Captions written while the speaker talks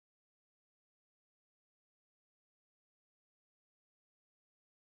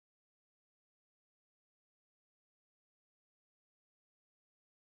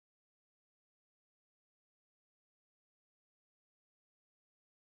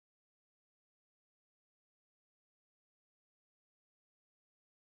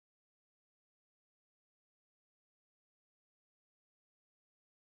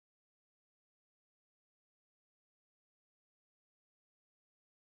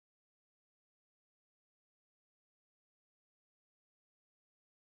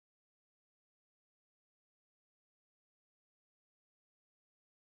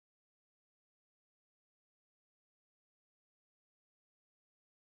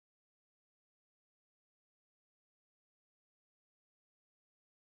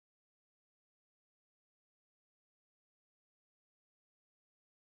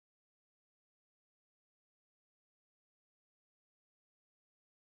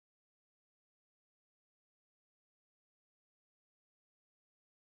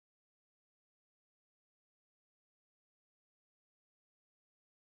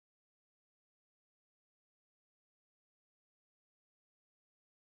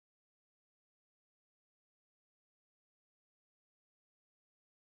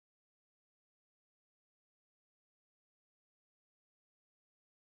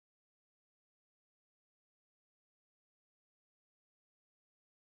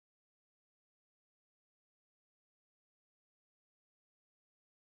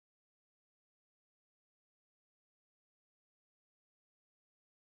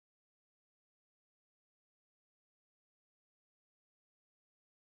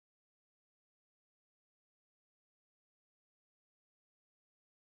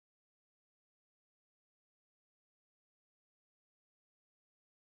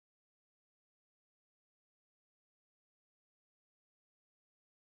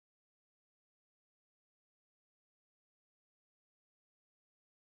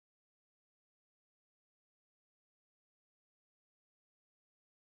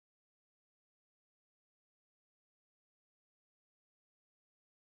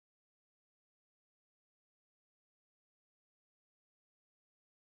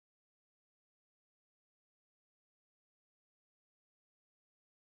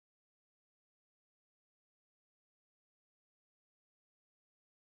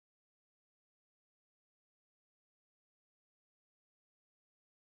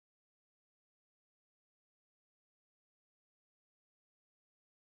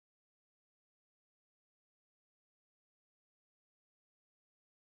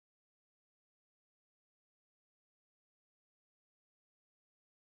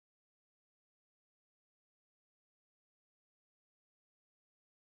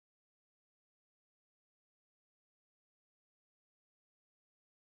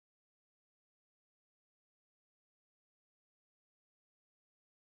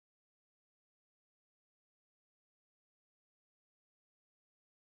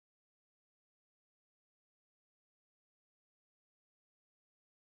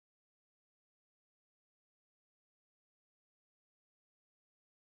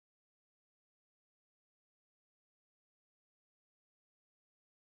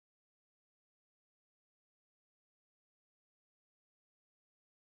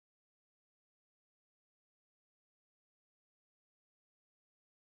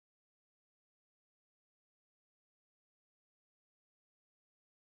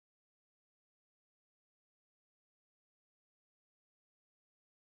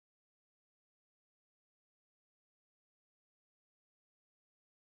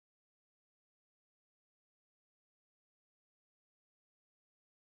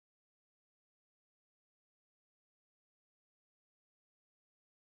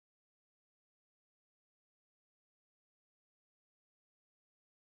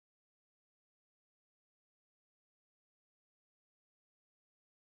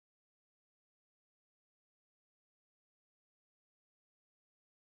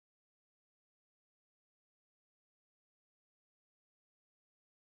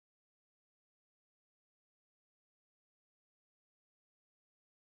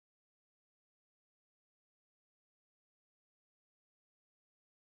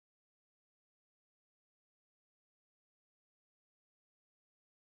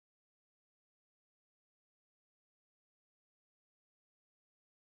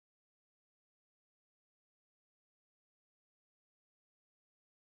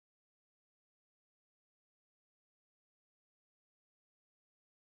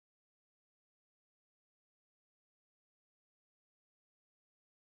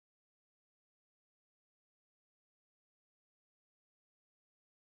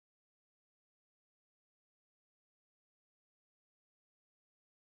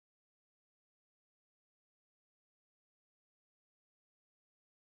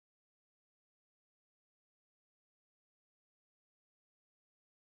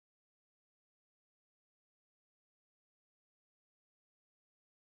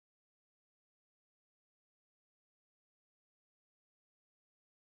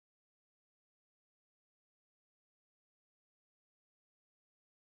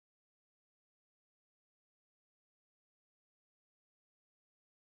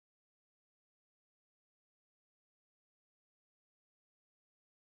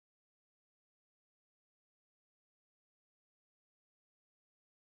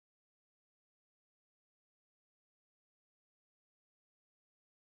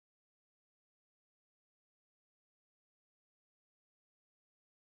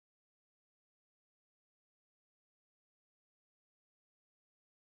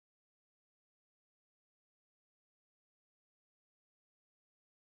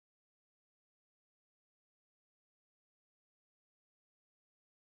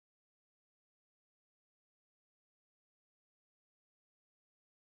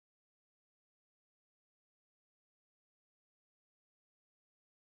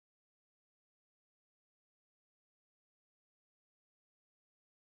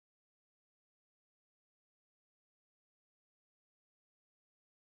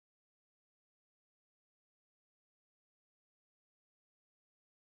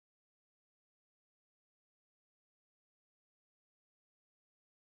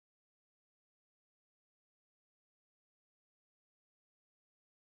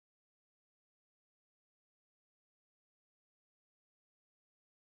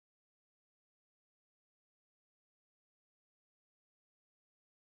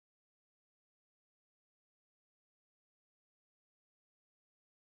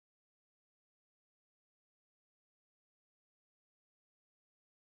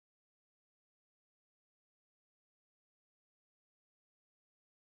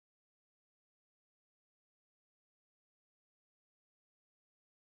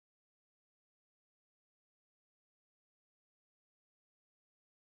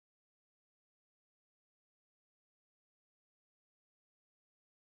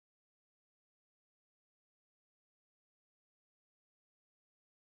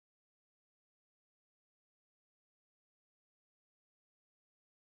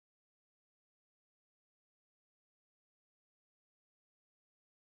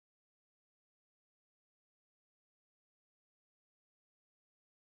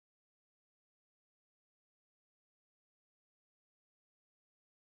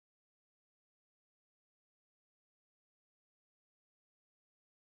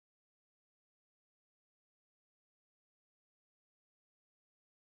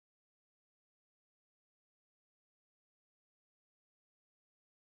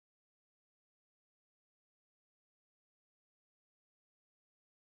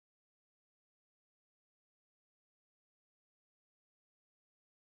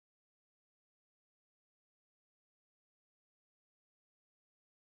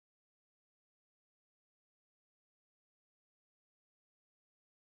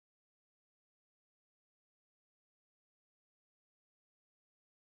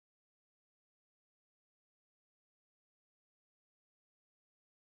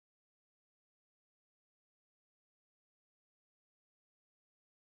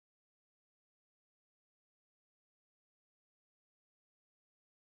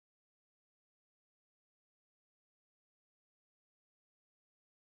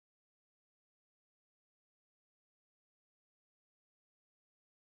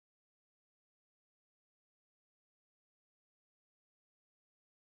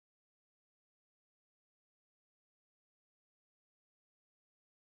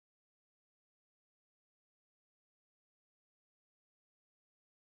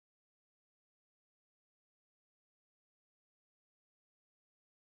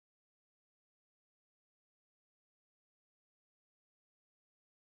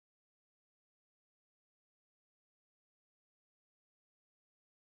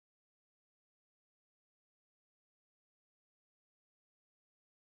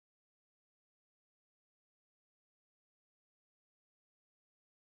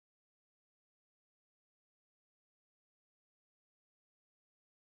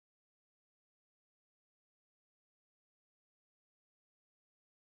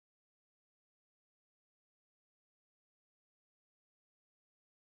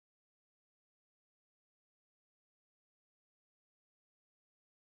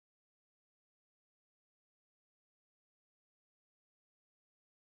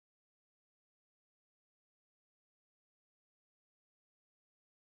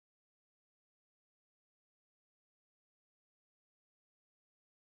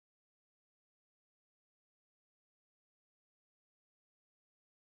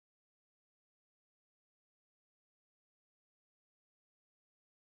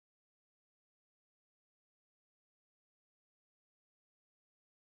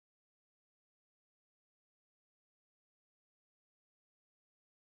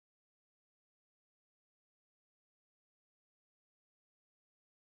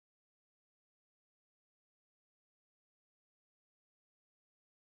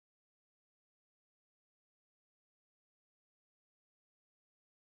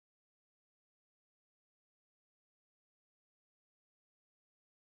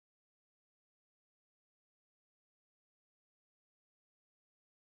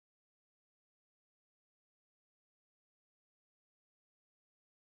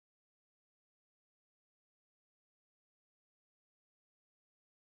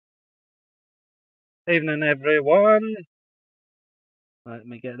Evening, everyone. Let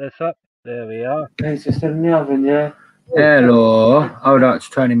me get this up. There we are. It's just in the oven, yeah. Hello. Hold on, it's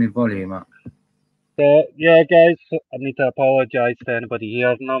turning my volume up. So, yeah, guys, I need to apologise to anybody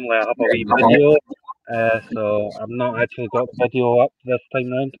here. Normally I have a wee video, so I've not actually got the video up this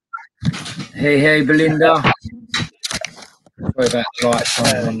time round. Hey, Belinda. Sorry about the lights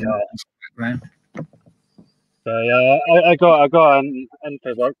on the background. So, yeah, I got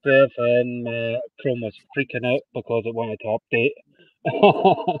into work there and Chrome was freaking out because it wanted to update.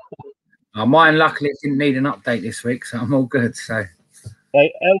 Mine, luckily, didn't need an update this week, so I'm all good. So,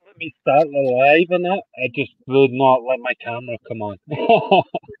 Like, it let me start the live and that. I just would not let my camera come on.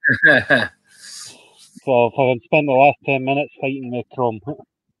 So if I can spend the last 10 minutes fighting with Chrome.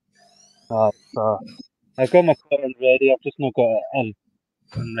 So I've got my curtain ready. I've just not got it in.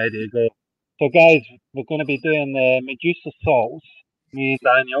 I'm ready to go. So guys, we're going to be doing the Mejusa salts. Me and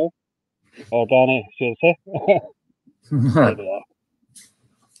Daniel, or Danny, should I say? There we are.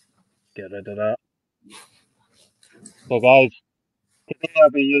 Get rid of that. So guys, today I'll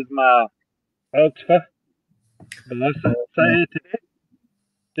be using my Ultra Mejusa today.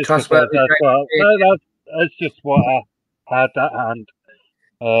 Just because that's just what I had at hand.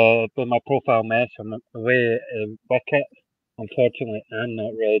 With my profile mesh, I'm away with it. Unfortunately, I'm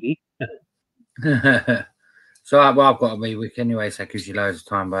not ready. So, I've got a wee week anyway, so it gives you loads of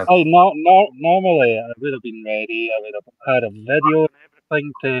time. But Normally, I would have been ready. I would have had a video and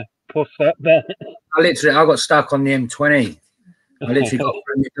everything to post that bit. I got stuck on the M20. I literally got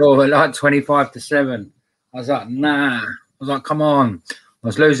through the door at like 25 to 7. I was like, nah. I was like, come on. I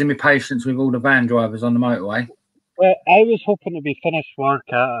was losing my patience with all the van drivers on the motorway. Well, I was hoping to be finished work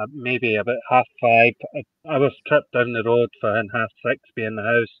at maybe about 5:30. I was tripped down the road for 6:30, be in the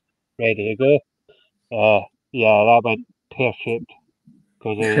house, ready to go. Yeah, that went pear-shaped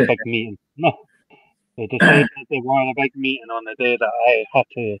because it was a big meeting. No, they decided they wanted a big meeting on the day that I had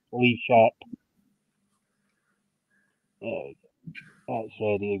to leave sharp. That's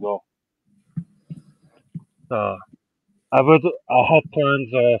ready to go. So I had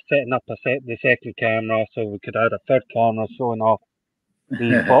plans of setting up the second camera so we could add a third camera showing off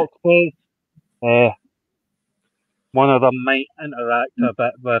these boxes. One of them might interact a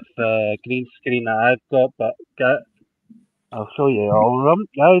bit with the green screen that I've got, but I'll show you all of them,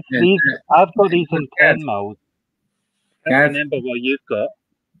 guys. I've got these in 10 mils. I remember what you've got.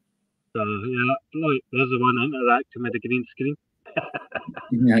 So yeah, look, there's the one interacting with the green screen.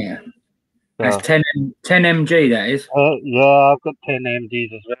 Yeah. That's 10 mg, that is. Yeah, I've got 10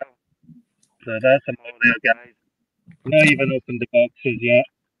 mgs as well. So that's them all there, guys. Not even opened the boxes yet.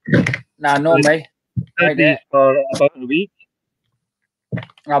 No, not me. Had these for about a week.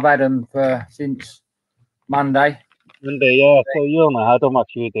 I've had them since Monday. Monday, yeah. So you only had them a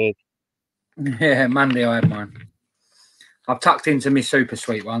few days. Yeah, Monday I had mine. I've tucked into my super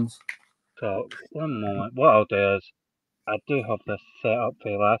sweet ones. So one moment. What I'll do is I do have this set up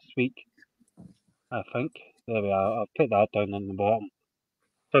for last week. I think. There we are. I'll put that down in the bottom.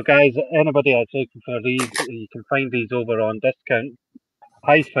 So guys, anybody that's looking for these, you can find these over on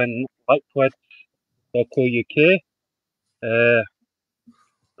discount-liquids.co.uk. It's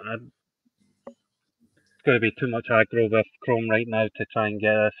going to be too much aggro with Chrome right now to try and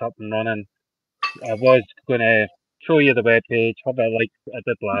get this up and running. I was going to show you the web page, have it like I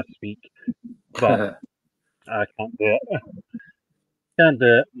did last week, but I can't do it. Can't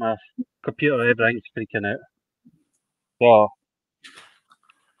do it. My computer, everything's freaking out. So,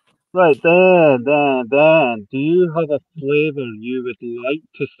 right, Dan, do you have a flavour you would like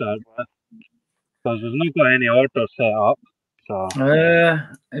to start with? Because we've not got any order set up. So,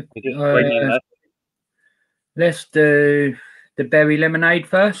 let's do the berry lemonade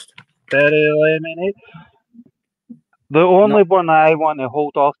first. Berry lemonade? The only one I want to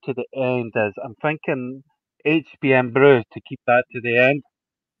hold off to the end is I'm thinking HBM brew to keep that to the end.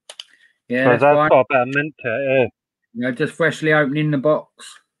 Yeah, because that's got a bit of mint to it. Yeah, just freshly opening the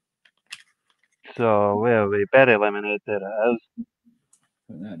box. So where are we? Berry lemonade, there it is.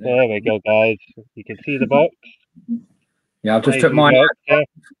 There we go, guys. You can see the box. Yeah, I've just took mine out. Yeah.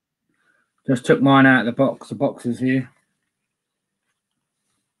 Just took mine out of the box. The box is here.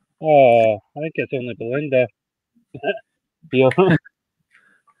 Oh, I think it's only Belinda. See,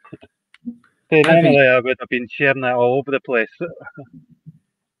 normally I would have been sharing that all over the place.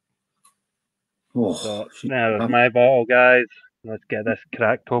 So, there's my bottle, guys. Let's get this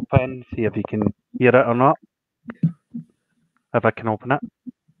cracked open, see if you can hear it or not. If I can open it.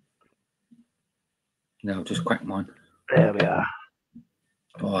 No, I'll just crack mine. There we are.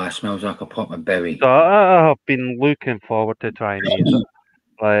 Oh, it smells like a proper berry. So I have been looking forward to trying these.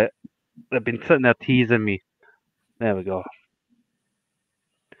 Like, they've been sitting there teasing me. There we go.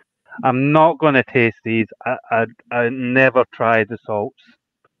 I'm not going to taste these. I never tried the salts.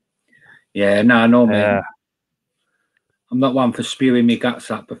 Yeah, no, normally Yeah. I'm not one for spewing my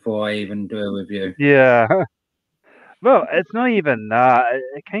guts up before I even do a review. Yeah. Well, it's not even that.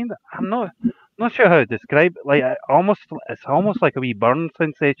 It kind of. I'm not sure how to describe it. Like, it's almost like a wee burn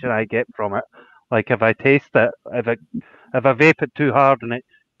sensation I get from it. Like if I taste it, if I vape it too hard and it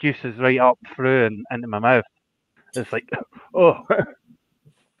juices right up through and into my mouth, it's like, oh.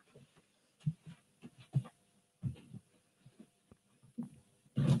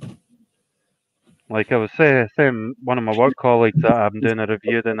 Like I was saying, one of my work colleagues that I'm doing a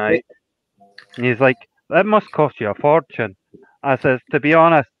review tonight, and he's like, that must cost you a fortune. I says, to be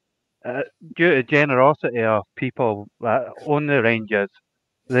honest, due to generosity of people that own the ranges,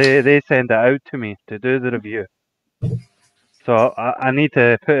 they send it out to me to do the review. So I need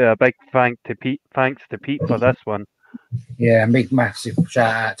to put a big thanks to Pete for this one. Yeah, big massive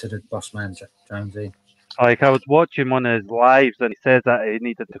shout out to the boss man, Jonesy. Like I was watching one of his lives and he says that he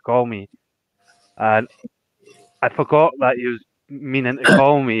needed to call me, and I forgot that he was meaning to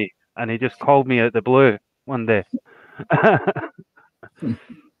call me, and he just called me out the blue one day.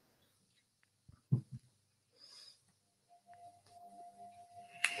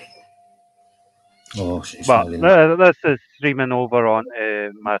 Oh, she's But smiling. this is streaming over on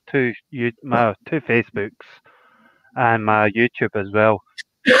my two Facebooks and my YouTube as well.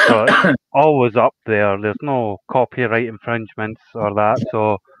 So it's always up there. There's no copyright infringements or that,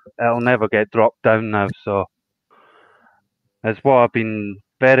 so it'll never get dropped down now. So it's what I've been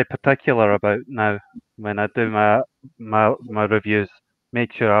very particular about now when I do my reviews.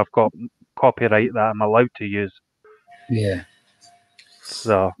 Make sure I've got copyright that I'm allowed to use. Yeah.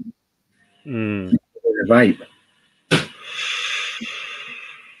 So, The vape.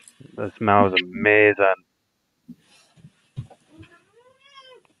 It smells amazing.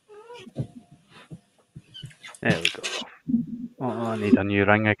 There we go. Oh, I need a new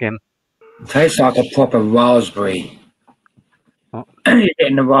ring again. Tastes like a proper raspberry. Oh. You're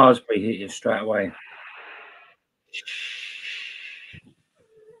getting the raspberry hit you straight away.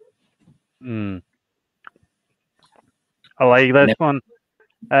 I like this one.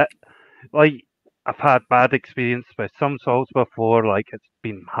 Like I've had bad experience with some salts before. Like it's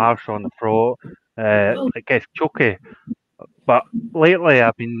been harsh on the throat. It gets choky. But lately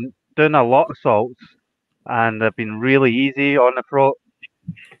I've been doing a lot of salts, and they've been really easy on the throat.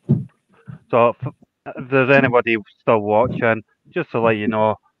 So if there's anybody still watching, just to let you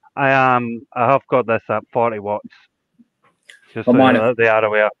know, I have got this at 40 watts. Just so they are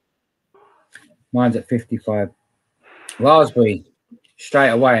aware. Mine's at 55. Raspberry straight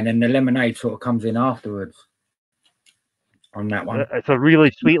away, and then the lemonade sort of comes in afterwards on that one. It's a really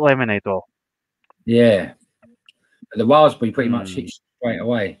sweet lemonade though. Yeah. But the raspberry pretty much hits straight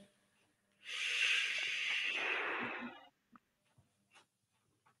away.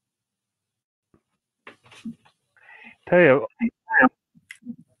 Tell you,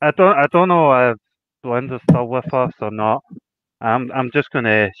 I don't know if Belinda's still with us or not. I'm just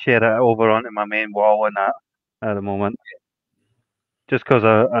gonna share it over onto my main wall and that at the moment. Just because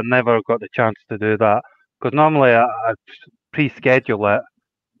I never got the chance to do that. Because normally I pre-schedule it.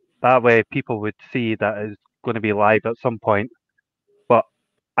 That way people would see that it's going to be live at some point. But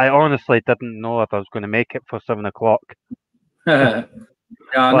I honestly didn't know if I was going to make it for 7 o'clock. Yeah,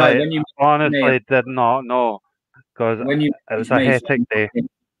 I know. When you honestly did not know because it was a hectic day.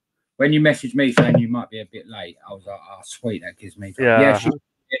 When you messaged me saying you might be a bit late, I was like, "Oh, sweet, that gives me time." Yeah,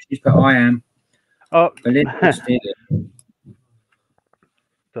 she's put I am. Oh, Belinda's still it.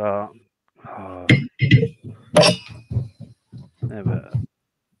 So,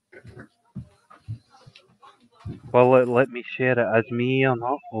 well, let me share it as me or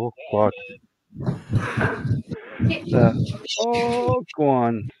not. Oh God. Oh, go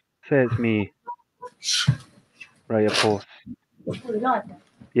on. Say it's me. Write a post.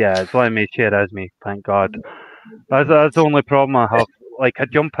 Yeah, it's letting me share as me. Thank God. That's the only problem I have. Like I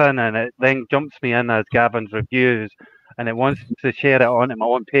jump in and it then jumps me in as Gavin's reviews, and it wants to share it onto my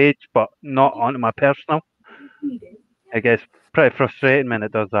own page, but not onto my personal. It gets pretty frustrating when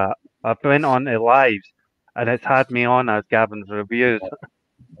it does that. I've went on to lives, and it's had me on as Gavin's reviews.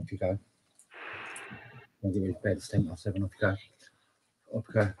 Off you go. I'll give you a bed stink. I'll 7 off you go. Off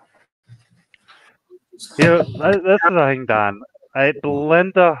you go. Yeah, this is the thing, Dan.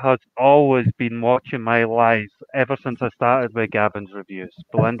 Belinda has always been watching my lives ever since I started with Gavin's reviews.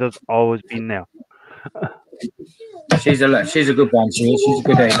 Belinda's always been there. She's a good one. She's a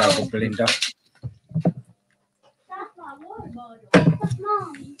good egg, Belinda.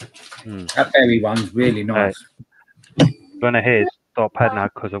 That berry one's really nice. I'm gonna hit stop hitting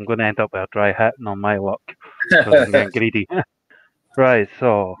that because I'm gonna end up with a dry hitting on my luck because I'm getting greedy. Right,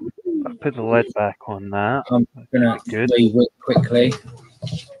 so I put the lid back on that. I'm gonna re-whip quickly.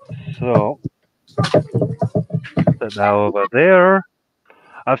 So put that over there.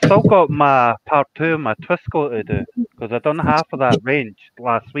 I've still got my part 2 of my Twisco to do because I done half of that range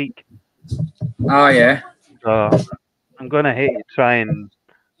last week. Oh yeah. So I'm gonna hate to try and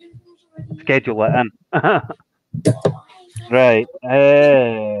schedule it in. Right.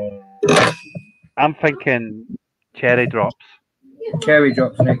 I'm thinking cherry drops. Cherry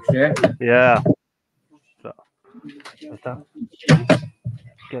drops next year. Yeah. So is that,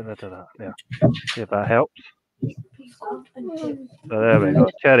 get rid of that there. See if that helps. So there we go.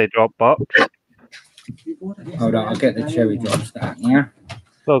 Cherry drop box. Hold on, I'll get the cherry drops back, yeah.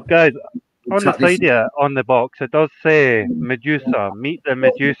 So guys, on the side here, on the box, it does say Mejusa. Meet the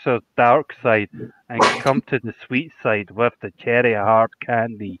Mejusa's dark side and come to the sweet side with the cherry hard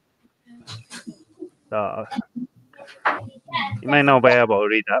candy. So, you might not be able to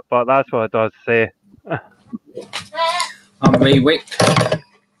read that, but that's what it does say. I'm re-whipped.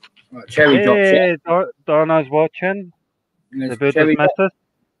 Right, cherry drops, yeah. Hey, Donna's watching. There's The Buddha's cherry drops. missus.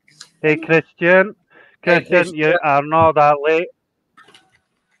 Hey, Christian. Hey, Christian, you are not that late.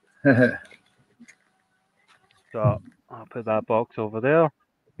 So, I'll put that box over there.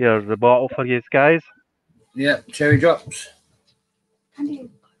 Here's the bottle for you guys. Yeah, cherry drops.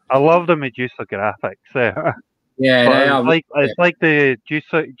 I love the Medusa graphics there. Yeah, But they are. it's like the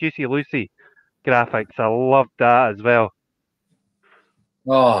Juicy Lucy graphics. I love that as well.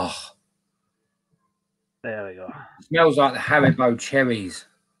 Oh, there we go. Smells like the Haribo cherries.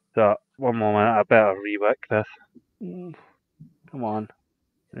 So, one moment, I better rework this. Come on.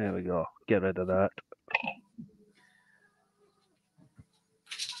 There we go. Get rid of that.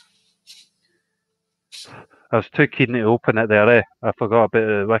 I was too keen to open it there, eh? I forgot about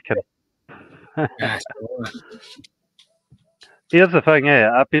the wicking. That's all right. Here's the thing,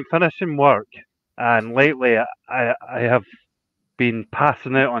 I've been finishing work, and lately I have been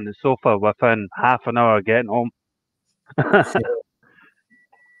passing out on the sofa within half an hour of getting home.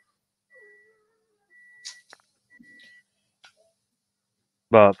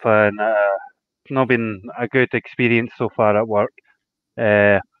 But it's not been a good experience so far at work.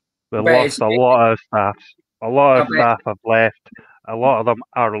 We lost a lot of staff. A lot of staff have left. A lot of them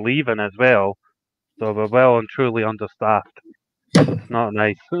are leaving as well. So we're well and truly understaffed. It's not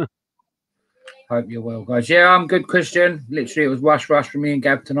nice. Hope you're well, guys. Yeah, I'm good, Christian. Literally, it was rush for me and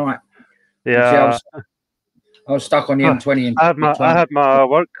Gab tonight. Yeah. I was stuck on the M20. I had my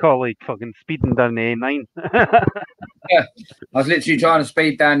work colleague fucking speeding down the A9. Yeah, I was literally trying to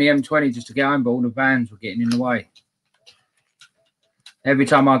speed down the M20 just to get home, but all the vans were getting in the way. Every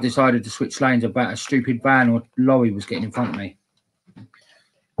time I decided to switch lanes, about a stupid van or lorry was getting in front of me.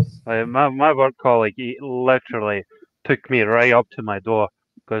 My work colleague, he literally took me right up to my door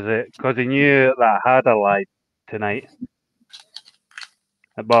because he knew that I had a light tonight.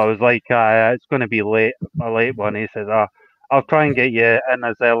 But I was like, it's going to be a late one. He says, I'll try and get you in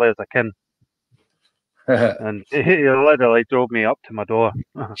as early as I can. And he literally drove me up to my door.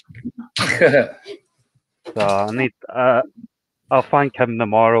 So I need, I'll thank him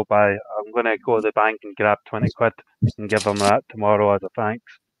tomorrow I'm going to go to the bank and grab 20 quid and give him that tomorrow as a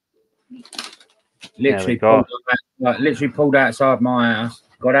thanks. Literally pulled outside my house,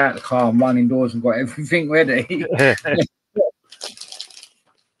 got out of the car and run indoors and got everything ready.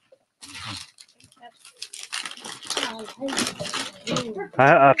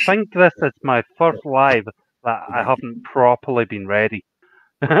 I think this is my first live that I haven't properly been ready.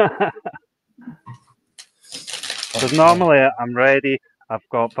 Because normally I'm ready. I've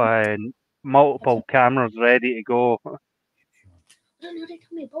got multiple cameras ready to go.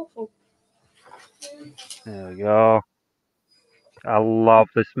 There we go. I love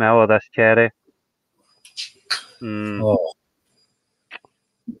the smell of this cherry. Oh.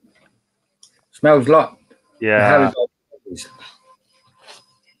 Smells like yeah.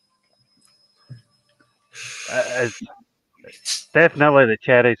 It's definitely the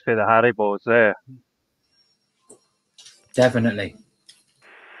cherries for the Haribos there. Definitely.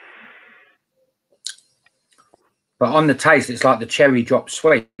 But on the taste, it's like the cherry drop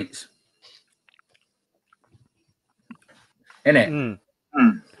sweets. Isn't it?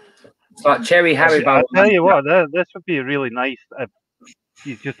 It's like cherry Haribo. I'll tell you what, this would be really nice if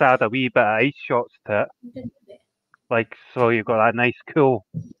you just add a wee bit of ice shots to it. Like, so you've got that nice cool.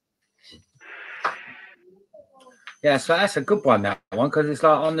 Yeah, so that's a good one, that one, because it's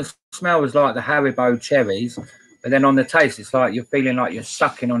like on the smell is like the Haribo cherries, but then on the taste, it's like you're feeling like you're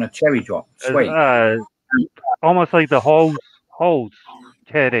sucking on a cherry drop. Sweet. Almost like the Halls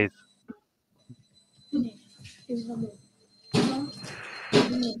cherries.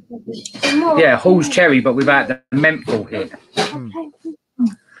 Yeah, Hall's cherry, but without the menthol hit.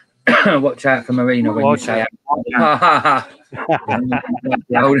 Watch out for Marina when you say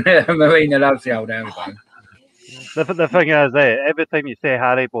Marina loves the old Haribo. The thing is, every time you say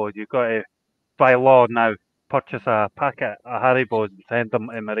Haribo, you've got to, by law now, purchase a packet of Haribos and send them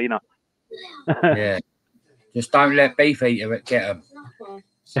to Marina. Yeah. Just don't let Beef Eater get them.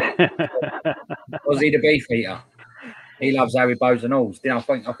 Was he the Beef Eater? He loves Haribos and alls. I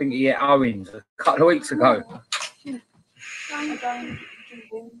think he ate Owens a couple of weeks ago.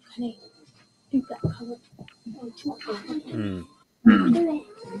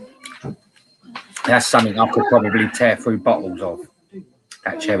 That's something I could probably tear through bottles of.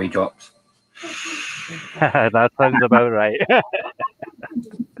 That cherry drops. That sounds about right.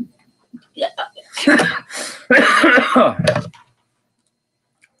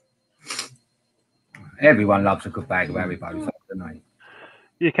 Everyone loves a good bag of Haribos, don't they?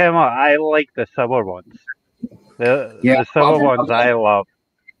 You came out. I like the sour ones. The sour ones I love.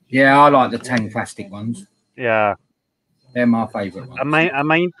 Yeah, I like the Tang plastic ones. Yeah. They're my favourite ones. I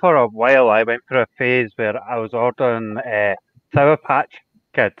mind for a while I went through a phase where I was ordering Sour Patch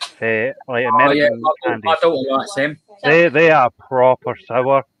Kids, like American candy. My daughter likes them. They are proper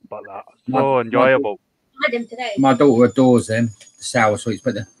sour, but they're so enjoyable. My daughter adores them, the sour sweets.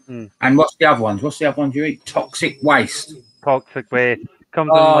 But and what's the other ones? What's the other ones you eat? Toxic Waste. Toxic Waste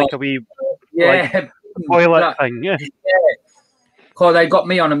comes in like a wee toilet thing. Yeah. Oh, they got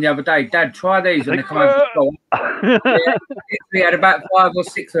me on them the other day. Dad, try these when they come over to school. We had about 5 or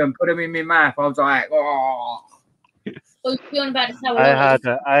 6 of them. Put them in my mouth. I was like, oh.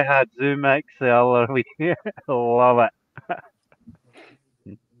 I had Zoomex the other week. Love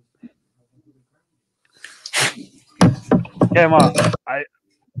it. Come on,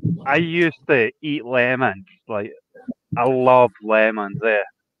 I used to eat lemons. Like I love lemons there,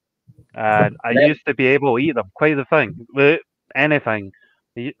 and I used to be able to eat them. Quite the thing. Anything.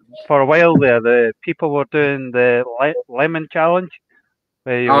 For a while there, the people were doing the lemon challenge.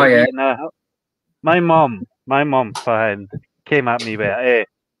 Where you were eating my mum came at me with it,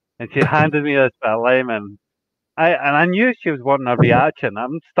 and she handed me this lemon. I knew she was wanting a reaction.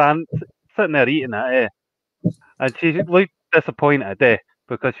 I'm sitting there eating it, and she looked disappointed,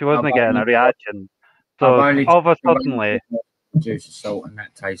 because she wasn't getting a reaction. So all of a sudden, juice of salt, and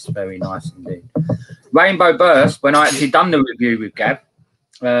that tastes very nice indeed. Rainbow Burst. When I actually done the review with Gab,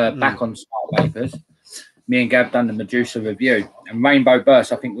 back on Smart Vapors, me and Gab done the Mejusa review, and Rainbow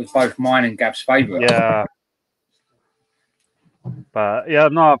Burst I think was both mine and Gab's favourite. Yeah. But yeah,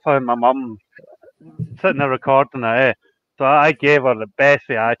 no, I found my mum sitting there recording it, so I gave her the best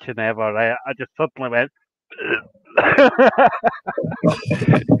reaction ever. I just suddenly went.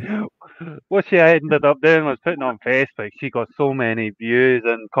 What she ended up doing was putting on Facebook. She got so many views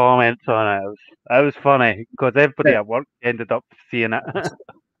and comments on it. It was funny because everybody at work ended up seeing it.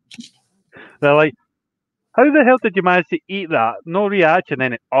 They're like, "How the hell did you manage to eat that? No reaction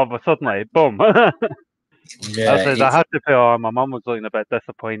in it. All of a sudden, boom." Yeah, I had to put on. My mum was looking a bit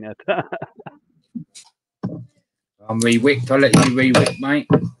disappointed. I'm re-wicked. I'll let you re-wick, mate.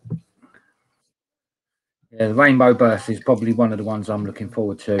 Yeah, the Rainbow Burst is probably one of the ones I'm looking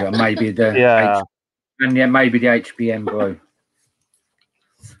forward to, and maybe the maybe the HBM brew,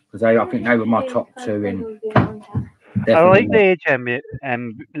 because I think they were my top 2 in. I like the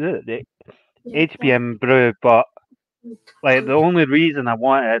HBM brew, but like the only reason I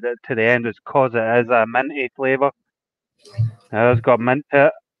wanted it to the end is because it is a minty flavour. It's got mint to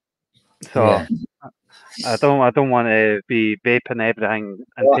it, so I don't want to be vaping everything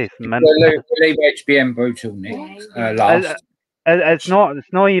and tasting mint. We'll leave HBM brew till next last. It's not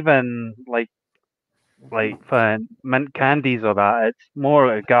even like for mint candies or that. It's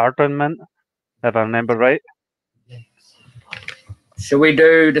more a garden mint, if I remember right. Shall we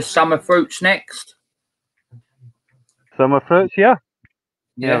do the summer fruits next? Summer fruits, yeah.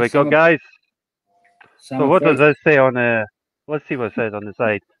 Yeah, we go, guys. So what does this say on the? Let's see what it says on the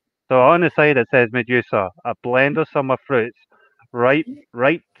side. So on the side it says Mejusa, a blend of summer fruits, ripe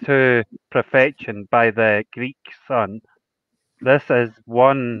to perfection by the Greek sun. This is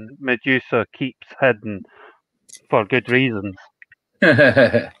one Mejusa keeps hidden for good reasons.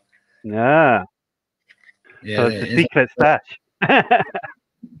 Yeah. So it's a secret stash.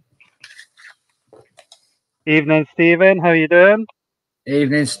 Evening, Stephen. How you doing?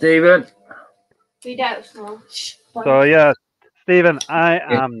 Evening, Stephen. We don't smoke. So yeah, Stephen, I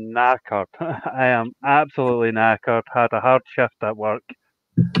am knackered. I am absolutely knackered. Had a hard shift at work.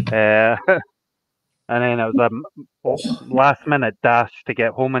 And then it was a last minute dash to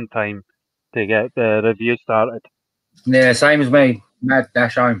get home in time to get the review started. Yeah, same as me. Mad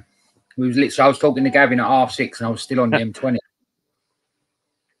dash home. I was talking to Gavin at 6:30 and I was still on the M20.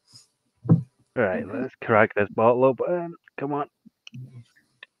 Right, let's crack this bottle open. Come on.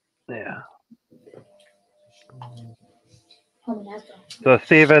 Yeah. So,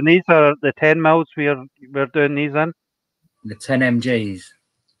 Stephen, these are the 10 mils we're doing these in? The 10 mgs.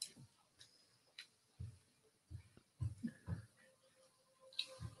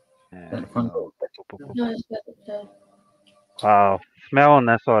 Wow, smelling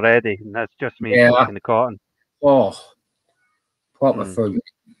this already, and that's just me smoking the cotton. Oh, proper fruit.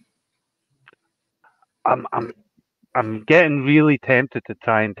 I'm getting really tempted to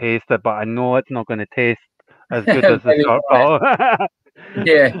try and taste it, but I know it's not going to taste as good as the short bottle.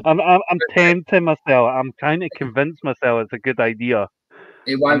 Yeah, I'm tempting myself. I'm trying to convince myself it's a good idea.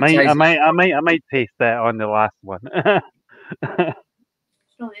 It won't taste. I might taste that on the last one.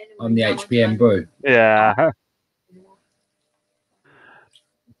 On the HBM brew. Yeah.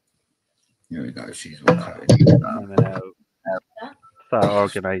 Here we go. She's all coated. I'm gonna start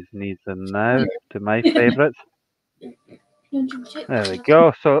organising these in now to my favourites. There we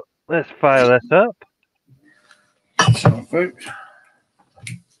go. So let's fire this up. Some fruit.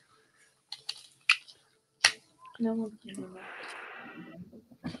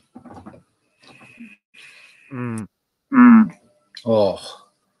 Oh,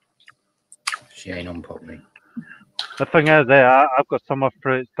 she ain't on properly. The thing is, I've got summer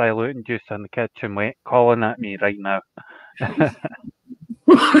fruits diluting juice in the kitchen calling at me right now.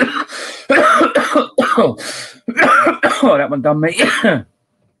 Oh, that one done me.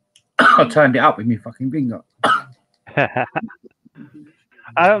 I turned it up with my fucking finger. I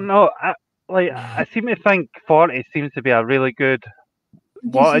don't know. I seem to think 40 seems to be a really good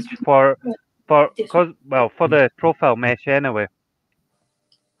wattage for the profile mesh anyway.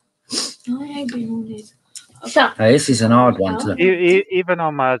 Hey, this is an hard one too. Even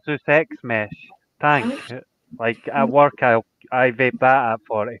on my Zeus X mesh tank, like at work, I vape that at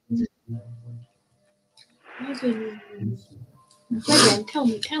 40.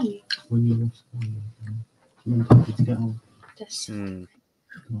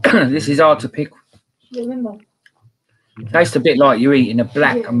 This is hard to pick. Tastes a bit like you're eating a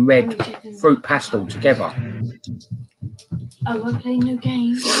black and red fruit pastel together. Oh, we're playing no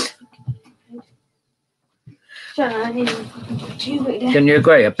games. Can you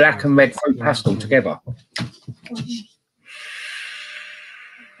agree? A black and red fruit pastel together.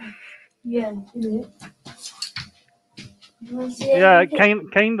 Yeah. Yeah,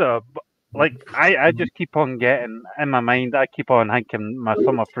 kind of. Like I just keep on getting in my mind. I keep on thinking my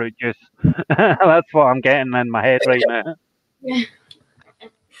summer fruit juice. That's what I'm getting in my head right now. Yeah.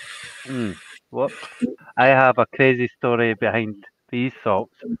 What? I have a crazy story behind these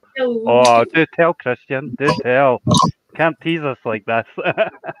salts. Oh, do tell, Christian. Do tell. Can't tease us like this.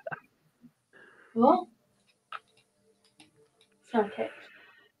 What? Okay.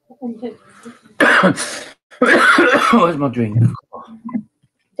 Where's my drink?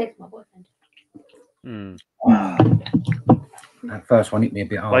 Text my boyfriend. That first one hit me a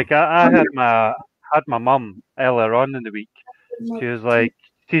bit hard. Like I had my mum earlier on in the week. She was like,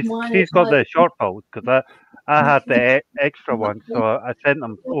 she's got the short pills because I had the extra one, so I sent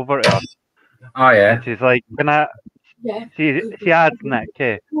them over to her. Oh yeah. And she's like, can I? Yeah. She adds Nick,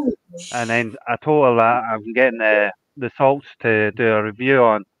 okay. And then I told her that I'm getting the salts to do a review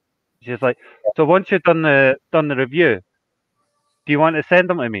on. She's like, so once you've done the review, do you want to send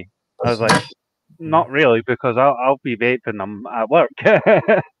them to me? I was like, not really, because I'll be vaping them at work. I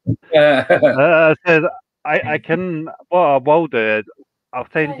said, I can. What I will do is I'll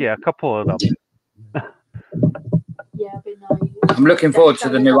send you a couple of them. Yeah, but no. I'm looking forward to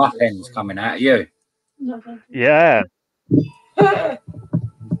the new upends coming out. You? Yeah. I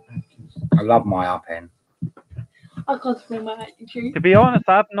love my upend. I can't smell my attitude. To be honest,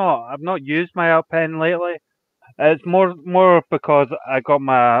 I've not used my pen lately. It's more because I got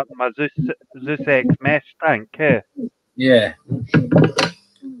my Zeus X mesh tank. Eh? Yeah.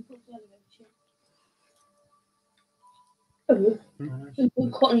 You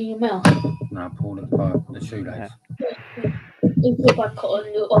put cotton in your mouth. No, pull the shoelace. You put my cotton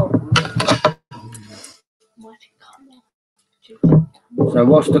in your So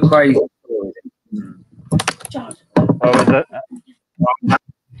what's the crazy story? What was it?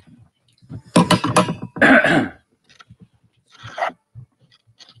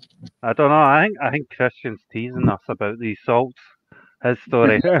 I I don't know. I think Christian's teasing us about these salts. His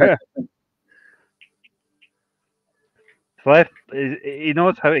story. He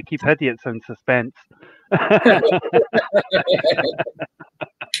knows how to keep idiots in suspense.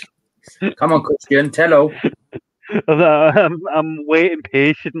 Come on, Christian, tell her. I'm waiting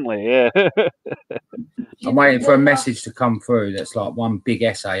patiently. Yeah. I'm waiting for a message to come through that's like one big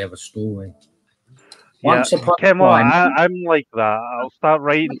essay of a story. Once upon a Kim, time, I'm like that. I'll start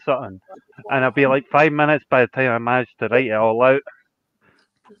writing something, and it'll be like 5 minutes by the time I manage to write it all out.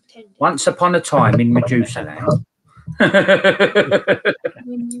 once upon a time in Mejusa land.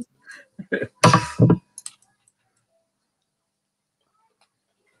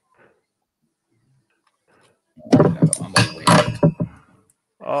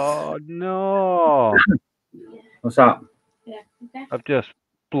 Oh no! What's up? I've just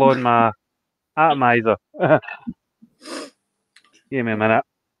blown my atomizer. Give me a minute.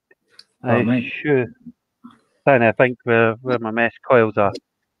 Oh, mate. Trying to think where my mesh coils are.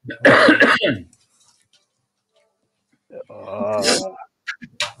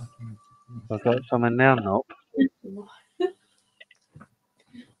 I've got some in there. Nope.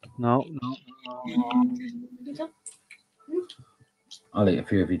 No. I'll eat a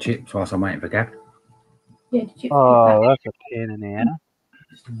few of your chips whilst I'm waiting for Gav. Yeah, did you? Oh, that's a pain in the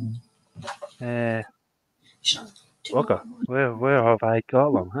ass. Okay. Where have I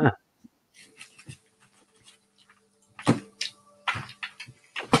got them? Huh?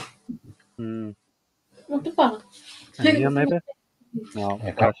 What the fuck? In here maybe? No,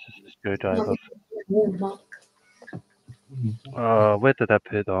 that's just a screwdriver. Where did I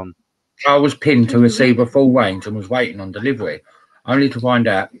put them? I was pinned to receive a full range and was waiting on delivery, only to find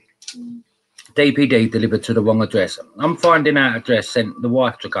out DPD delivered to the wrong address. I'm finding out address sent the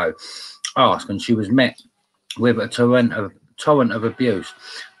wife to go ask, and she was met with a torrent of abuse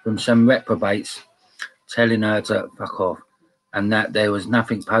from some reprobates telling her to fuck off and that there was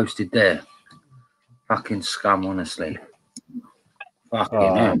nothing posted there. Fucking scum, honestly.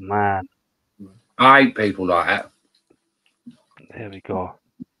 Fucking hell. Man. I hate people like that. There we go.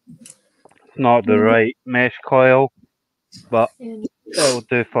 It's not the right mesh coil, but it'll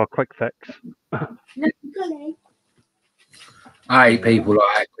do for a quick fix. I hate people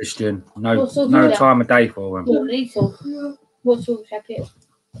like that, Christian. No time of day for them. What sort of jacket?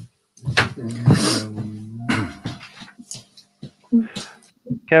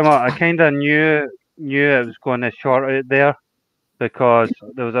 Come on, I kind of knew it was going to short out there because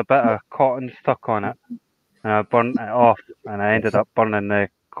there was a bit of cotton stuck on it, and I burnt it off, and I ended up burning the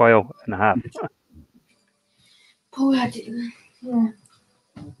coil in half. Oh, I didn't. Yeah.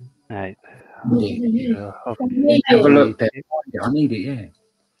 Right. Have a look there. I need it, yeah.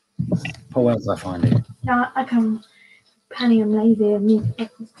 Paul, else I find it. Yeah, I can. Penny, I'm lazy. I need to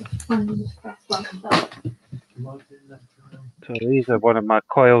find the first one. So these are one of my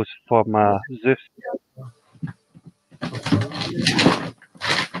coils for my Zeus.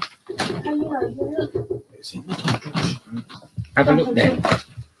 Have a look there.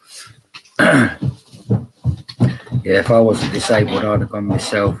 Yeah, if I wasn't disabled, I'd have gone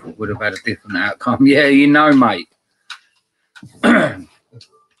myself. Would have had a different outcome. Yeah, you know, mate.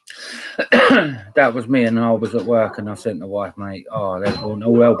 That was me, and I was at work, and I sent the wife, mate. Oh, there's all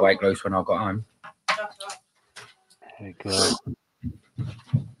hell break loose when I got home. There we go.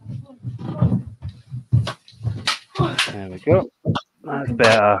 There we go. That's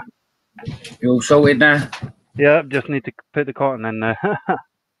better. You all sorted now? Yeah, just need to put the cotton in there.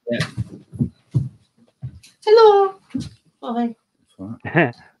 Yeah. Hello. Hi.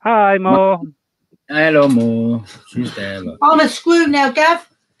 Right. Hi, Mo. Hello, Mo. She's there. Look. On a screw now, Gav.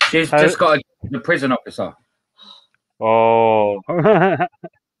 She's just got the prison officer. Oh.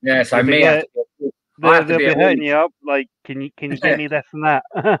 Yeah, so You'll be me. get- I They'll be hitting you up like, can you give me this and that?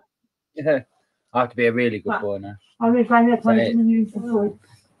 Yeah, I have to be a really good boy now. I'm going to find that Say it. one.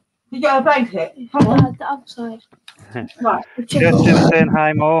 You got a blanket? Come on. The outside. Right. Justin saying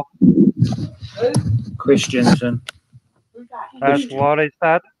hi, Mo. Christensen, That's Laurie's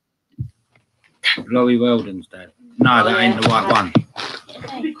dad. Laurie Weldon's dad. No, that ain't the right one.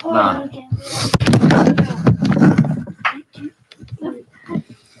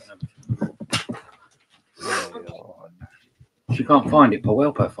 She can't find it, Paul.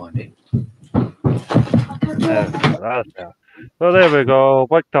 Help her find it. So there we go.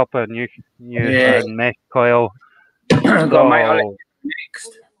 Worked up a new mesh coil. Go, mate, I'll let you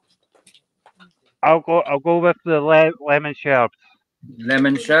next. I'll go with the lemon sherbs.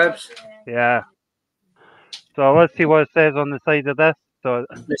 Lemon sherbs. Yeah. So let's see what it says on the side of this. So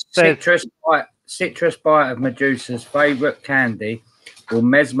The citrus bite of Mejusa's favourite candy will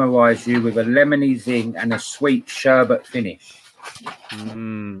mesmerise you with a lemony zing and a sweet sherbet finish.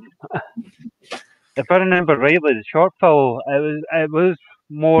 If I remember rightly, the short fill it was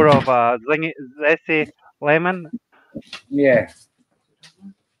more of a zesty lemon. Yeah.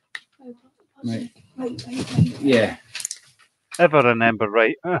 Mate. Yeah. If I remember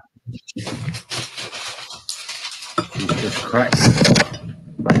right. She's just cracked.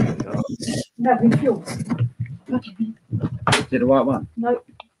 Nothing fuel. Is it the right one? No.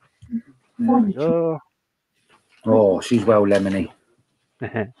 Oh, Oh, she's well lemony.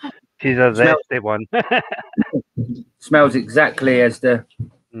 she's a zesty one. Smells exactly as the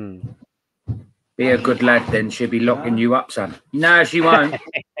Mm. be a good lad, then she'll be locking you up, son. No, she won't.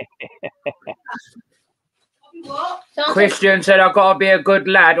 What? Christian said I've got to be a good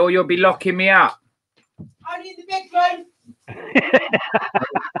lad or you'll be locking me up. Only in the bedroom.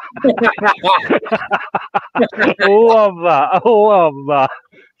 Love that. I love that.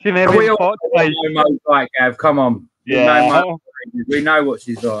 She never We all thought know twice. what Mo's like, Gav. Come on. Yeah. We know what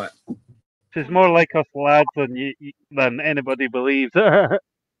she's like. She's more like us lads than anybody believes.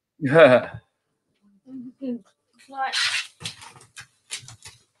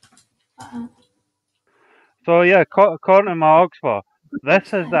 So yeah, according to my Oxford,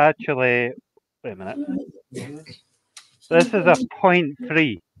 this is actually wait a minute. This is a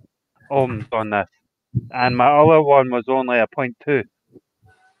 0.3 ohms on this, and my other one was only a 0.2.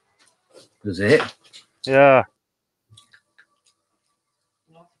 Was it? Yeah.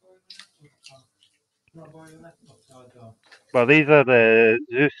 Well, these are the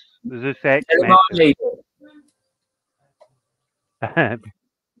Zeus X methods.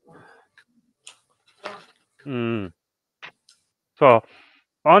 So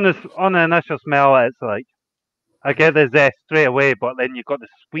on the initial smell, it's like I get the zest straight away, but then you've got the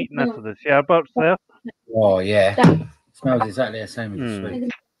sweetness of the sherbets there. Oh yeah, smells exactly the same as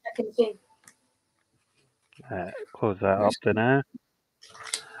the sweet. Close that up to now.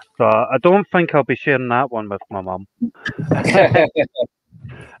 So I don't think I'll be sharing that one with my mum.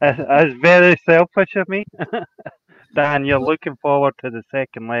 It's very selfish of me. Dan, you're looking forward to the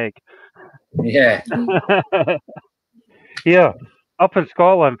second leg. Yeah. Here, up in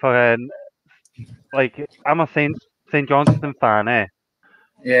Scotland, for like I'm a St Johnstone fan, eh?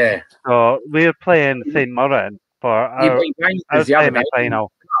 Yeah. So we're playing St Mirren for our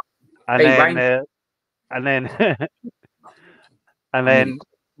semi-final, and then and then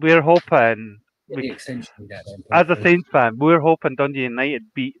we're hoping. As a Saints fan, we're hoping Dundee United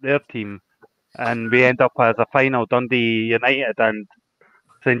beat their team, and we end up as a final Dundee United and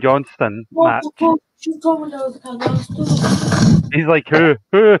St Johnstone match. He's like, who?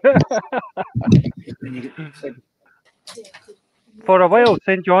 For a while,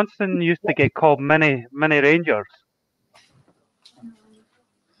 St Johnstone used to get called mini Rangers.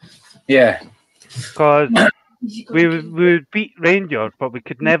 Yeah. Because we would beat Rangers, but we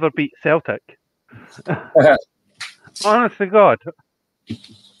could never beat Celtic. Honest to God.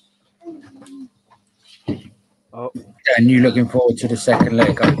 Oh. And you looking forward to the second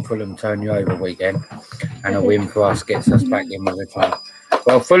leg up Fulham turn you over weekend, and a win for us gets us back in with the time.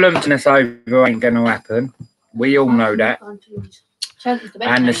 Well, Fulham turn us over ain't going to happen. We all know that.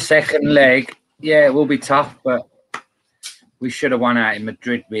 And the second leg, yeah, it will be tough, but we should have won out in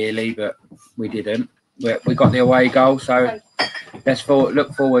Madrid really, but we didn't. We got the away goal, so let's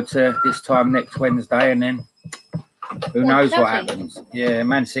look forward to this time next Wednesday, and then who knows what happens. Yeah,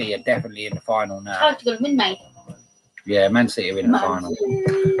 Man City are definitely in the final now. Yeah, Man City are in the final.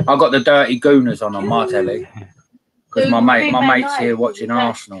 I got the Dirty Gooners on my telly because my mate's here watching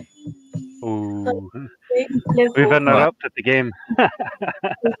Arsenal. Ooh. We've interrupted the game.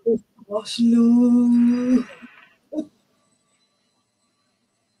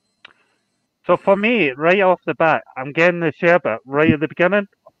 So for me, right off the bat, I'm getting the sherbet right at the beginning.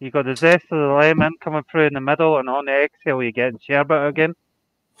 You got the zest of the lemon coming through in the middle, and on the exhale, you're getting sherbet again.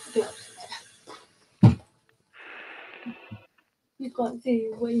 You can't see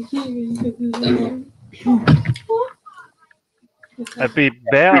what you're It'd be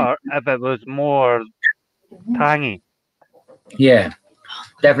better if it was more tangy. Yeah,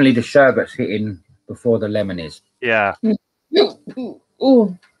 definitely the sherbet's hitting before the lemon is. Yeah.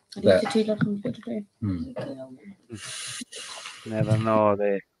 Oh, But, never know,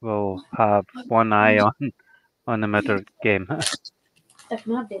 they will have one eye on the Madrid game.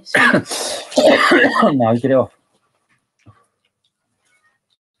 No, get it off.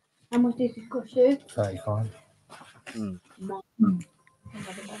 How much did it cost you? 35.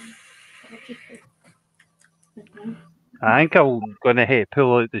 I think I'm going to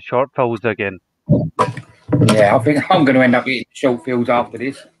pull out the short fills again. Yeah, I think I'm going to end up eating short fields after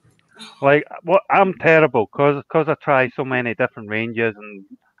this. Like, what? I'm terrible because I try so many different ranges and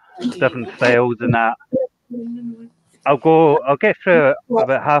different styles and that. I'll get through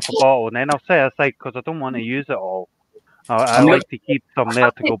about half a bottle and then I'll set it aside because I don't want to use it all. I like to keep some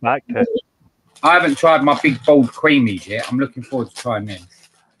there to go back to. I haven't tried my big bold creamies yet. I'm looking forward to trying them.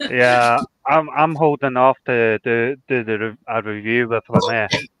 Yeah, I'm holding off to do a review with them there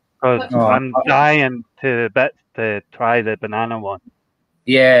because I'm dying to bits to try the banana one.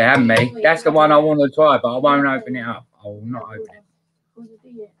 Yeah, and me. That's the one I want to try, but I won't open it up. I will not open it.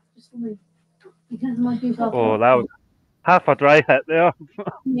 Oh, that was half a dry hit there.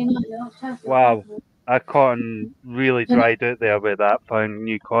 Wow, I caught and really dried out there with that fine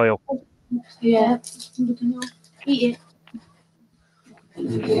new coil. Yeah. Eat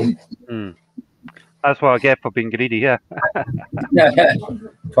it. That's what I get for being greedy, yeah.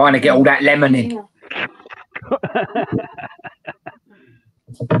 Trying to get all that lemon in.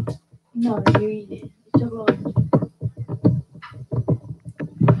 No, you eat it. It's alright.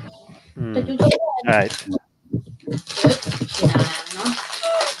 Right.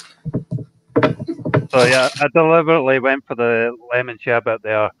 So yeah, I deliberately went for the lemon sherbet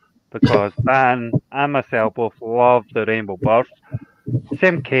there because Dan and myself both love the rainbow burst.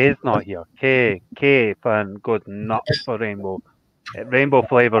 Same K's not here. K fan goes nuts for rainbow. Rainbow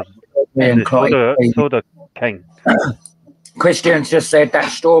flavours is the soda king. Christian's just said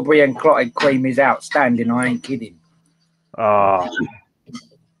that strawberry and clotted cream is outstanding. I ain't kidding. Oh.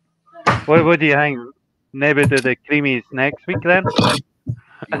 What do you think? Maybe do the creamies next week then?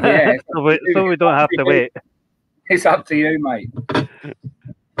 Yeah. so we don't have to wait. It's up to you, mate.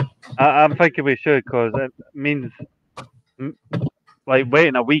 I'm thinking we should because it means like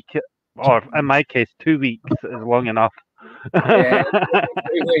waiting a week or in my case 2 weeks is long enough. Yeah. 2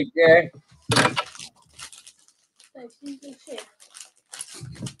 weeks, yeah.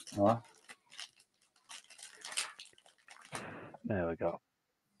 Right. There we go.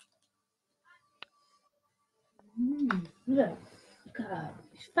 Look at that.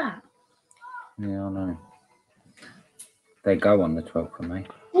 It's fat. Yeah, I know. They go on the 12th of May.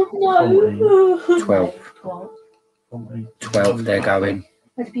 No. 12, they're going.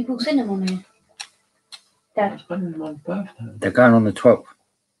 Where do people sing them on here? Dad. They're going on the 12th.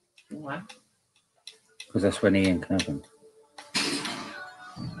 Why? Because that's when Ian can have them.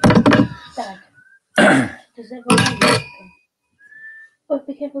 Dad. Does everyone know? Oh,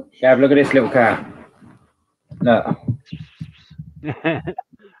 be careful. Gav, look at this little cat. Look.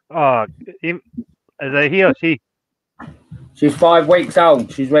 Oh, is it he or she? She's 5 weeks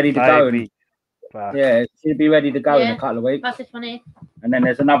old. She's ready to go. And, Wow. yeah, she'll be ready to go in a couple of weeks. That's this one here. And then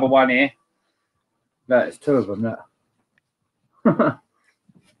there's another one here. Look, there's 2 of them. Look.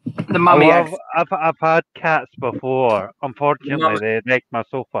 The mummy. I've had cats before. Unfortunately, they wrecked my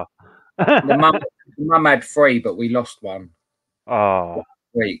sofa. the mum had 3, but we lost one. Oh.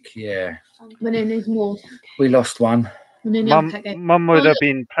 Week, yeah. But then there's more. We lost one. Mum would have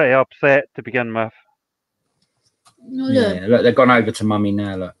been pretty upset to begin with. No, look. Yeah, look, they've gone over to mummy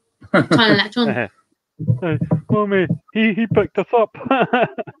now. Look. Trying to latch on. Mummy, he picked us up.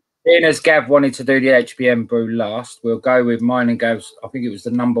 Being as Gav wanted to do the HBM brew last, we'll go with mine and Gav's. I think it was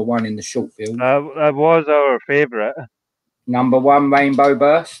the number 1 in the short field. That was our favourite. Number 1 Rainbow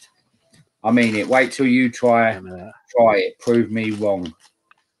Burst. I mean it. Wait till you try it. Prove me wrong.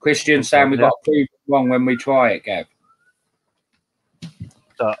 Christian saying we've got to prove it wrong when we try it, Gav.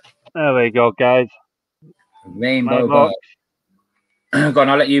 So, there we go, guys. Rainbow Burst. Go on,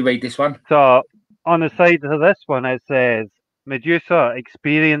 I'll let you read this one. So, on the side of this one, it says, Mejusa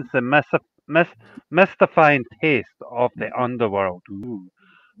experience the mystifying taste of the underworld. Ooh.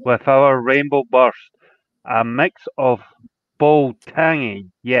 With our Rainbow Burst, a mix of bold, tangy,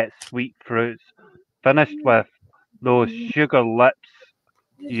 yet sweet fruits, finished with those sugar lips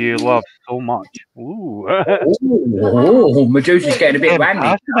you love so much. Ooh. Mejusa's getting a bit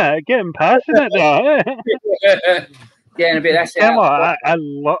randy. Getting passionate there. Getting a bit. That's it.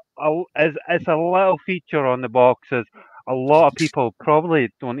 It's a little feature on the boxes. A lot of people probably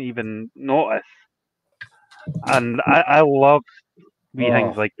don't even notice, and I love wee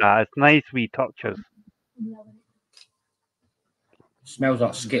things like that. It's nice wee touches. Smells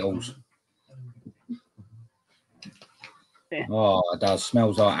like Skittles. Oh, it does.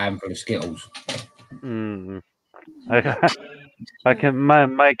 Smells like a handful of Skittles. I can.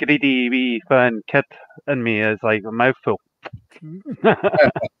 My greedy wee fun kid in me is like a mouthful.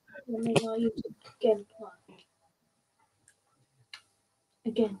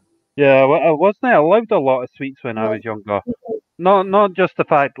 Again. Yeah, I wasn't allowed a lot of sweets when I was younger. not just the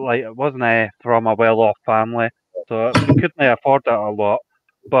fact like it wasn't from a well-off family, so we couldn't afford it a lot.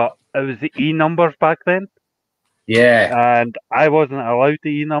 But it was the E numbers back then, Yeah. and I wasn't allowed the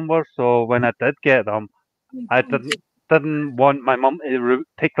E numbers. So when I did get them, I didn't want my mum to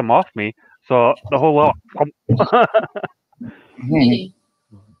take them off me. So the whole lot. Really?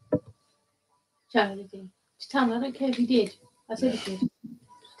 Charlie, did. Just tell me. I don't care if you did. I said you did.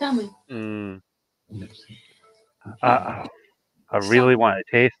 Just tell me. I really want to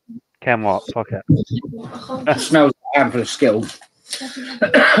taste. Came what? Fuck it. That smells like a handful of Skittles.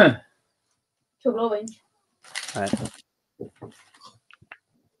 Chocolate orange. Right.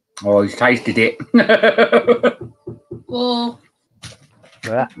 Oh, he's tasted it. Oh.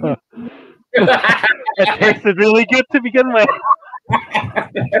 Yeah. It tasted really good to begin with.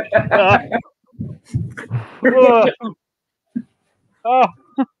 Oh.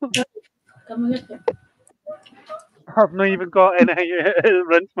 Come with it. I've not even got anything to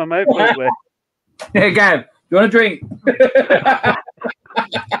rinse my mouth out with. Hey, Gav, you want a drink?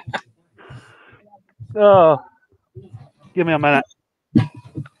 Oh. Give me a minute.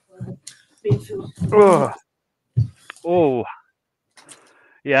 Oh.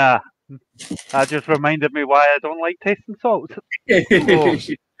 Yeah. That just reminded me why I don't like tasting salt. Oh.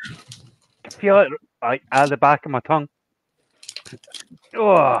 I feel it like at the back of my tongue.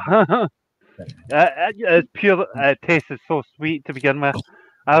 Oh. It's pure. It tasted so sweet to begin with.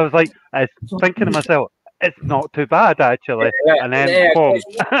 I was like, I was thinking to myself, it's not too bad actually. And then boom.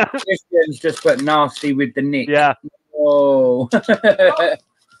 Christian's just put nasty with the nick. Yeah. Oh.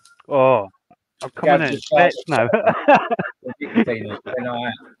 Oh. I'm coming in sweats now.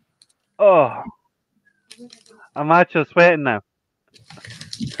 Oh. I'm actually sweating now.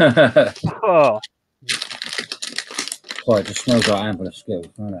 Oh. Oh, it just smells like a handful of Skittles,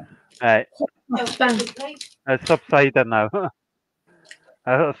 doesn't it? Right. It's subsided now.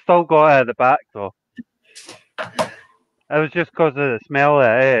 I still got it at the back though. It was just because of the smell of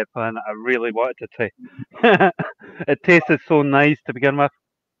it, and I really wanted to try. It tasted so nice to begin with.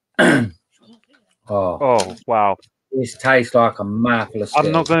 Oh wow! This tastes like a mouthful of Skittles.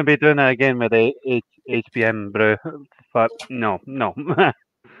 I'm not going to be doing it again with the HBM brew, but no.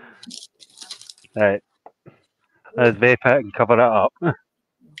 Right, let's vape it and cover it up.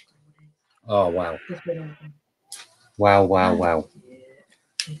 Oh wow! Wow!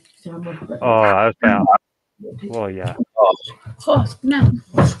 Oh, that's better. Oh yeah. Oh no!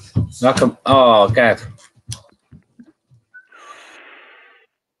 Like a, oh, Gav.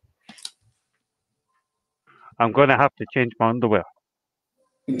 I'm going to have to change my underwear.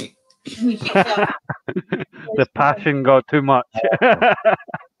 The passion got too much.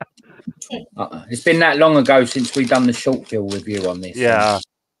 It's been that long ago since we've done the short film review on this. Yeah.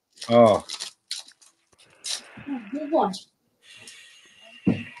 Oh.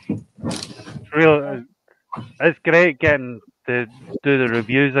 It's great getting to do the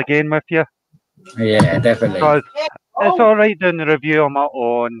reviews again with you. Yeah, definitely. Because it's all right doing the review on my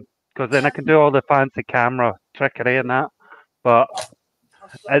own, because then I can do all the fancy camera trickery and that. But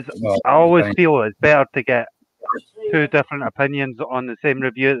I always feel it's better to get two different opinions on the same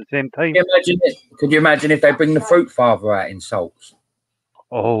review at the same time. Could you imagine if they bring the Fruit Father out in salts?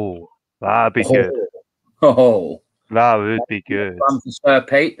 Oh, that'd be good. Oh, that would be good. One for Sir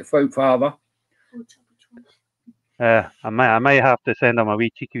Pete, the Fruit Father. I might have to send him a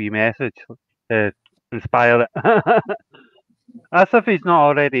wee cheeky wee message to inspire it. As if he's not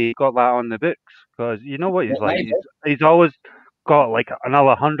already got that on the books, because you know what he's like. He's always got like another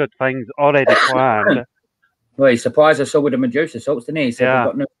 100 things already planned. Well, he surprised us all with the Mejusa salts, didn't he? He said we've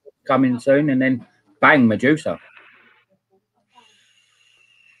got new coming soon, and then bang, Mejusa.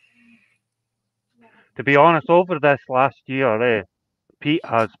 To be honest, over this last year, Pete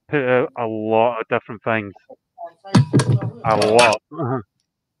has put out a lot of different things. A lot.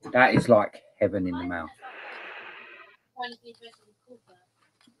 That is like heaven in the mouth.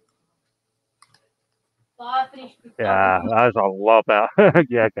 Yeah, that's a lot better.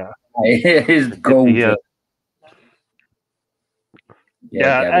 Yeah, it is gorgeous.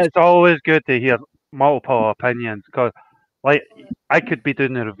 Yeah, it's always good to hear multiple opinions, because, like, I could be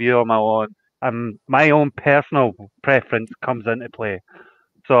doing a review on my own, and my own personal preference comes into play.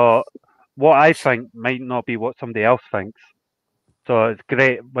 So, what I think might not be what somebody else thinks. So, it's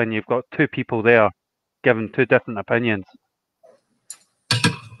great when you've got two people there giving two different opinions.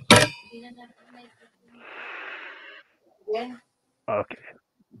 Okay.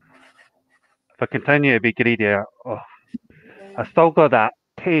 If I continue to be greedy, I still got that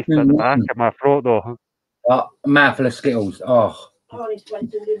taste at the back of my throat, though. A mouthful of Skittles. Oh.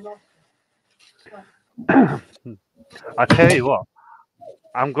 I tell you what,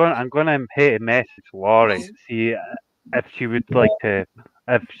 I'm gonna hit a message Laurie, see if she would like to,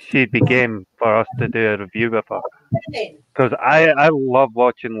 if she'd be game for us to do a review with her. Because I love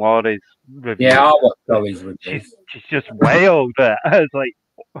watching Laurie's reviews. Yeah, I watch Chloe's reviews. She's just wild. It's like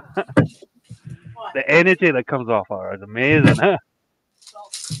the energy that comes off her is amazing.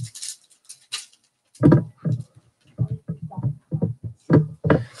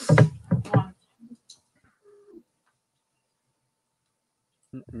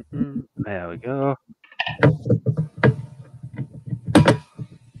 There we go.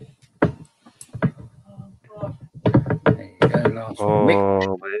 There you go, last one. Mick.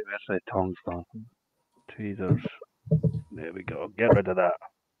 Oh, wait, where's the tongs gone? Tweezers. There we go. Get rid of that.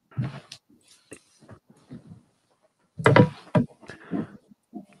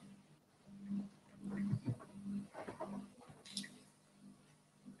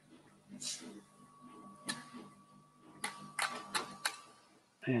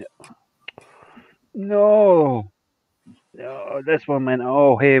 Yeah. No, this one went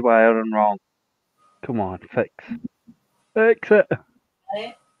all haywire and wrong. Come on, fix it. I can't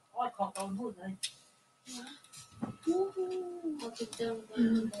go on holiday.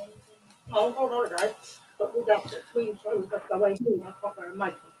 I'll go on holiday, but without the twins, so we've got to go away soon. I can't go and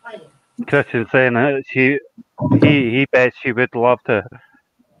make complaining. Christian's saying that he bets she would love to.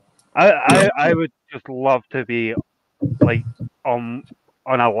 I would just love to be like on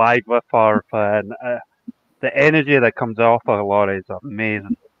a live with her, and the energy that comes off of Laurie is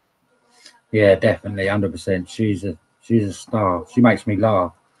amazing. Yeah, definitely, 100%. She's a star. She makes me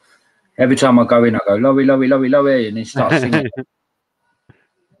laugh. Every time I go in, I go, Laurie, Laurie, Laurie, Laurie, and then start singing.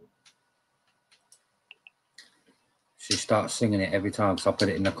 She starts singing it every time, because I put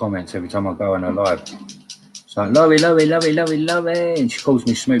it in the comments every time I go on her live. It's like, Laurie, Laurie, Laurie, Laurie, Laurie, and she calls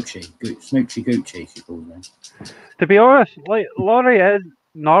me Smoochie. Smoochie Gucci, she calls me. To be honest, like Laurie is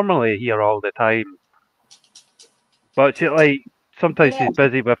normally here all the time, but she sometimes she's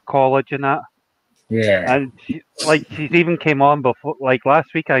busy with college and that. Yeah. And she's even came on before, like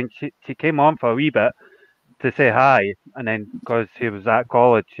last week, and she came on for a wee bit to say hi, and then because she was at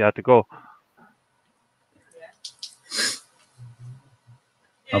college, she had to go.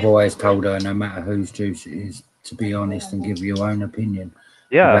 I've always told her, no matter whose juice it is, to be honest and give your own opinion.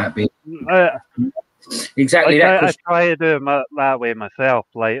 Yeah, being... exactly that. I try to do it that way myself.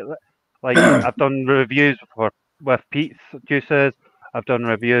 Like I've done reviews with Pete's juices. I've done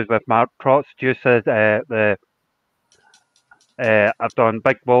reviews with Mark Trott's juices. I've done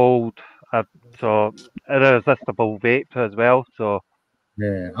Big Bold. So irresistible vapes as well. So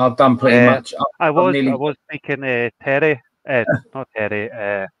yeah, I've done pretty much. I was speaking Terry, not Terry,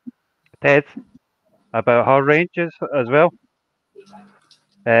 Ted, about her ranges as well.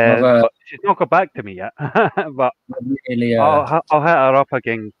 But she's not got back to me yet. But really, I'll hit her up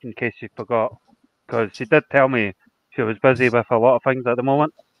again in case she forgot, because she did tell me she was busy with a lot of things at the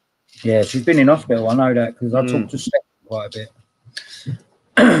moment. Yeah, she's been in hospital. I know that because I talked to Steph quite a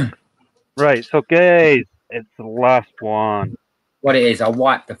bit. Right, so guys, it's the last one. What it is, I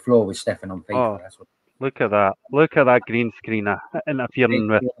wiped the floor with Stefan on FIFA. Oh, that's what... Look at that! Look at that green screen interfering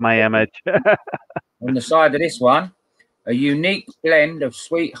with my image. On the side of this one, a unique blend of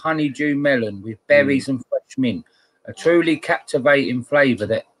sweet honeydew melon with berries and fresh mint. A truly captivating flavour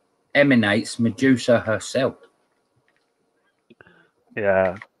that emanates Mejusa herself.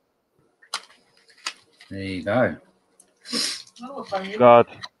 Yeah. There you go. God,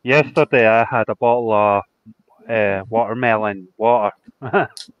 yesterday I had a bottle of watermelon water.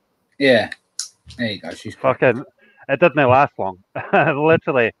 Yeah. There you go. She's fucking. It didn't last long.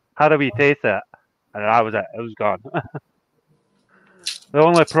 Literally, how do we taste it? And that was it. It was gone. The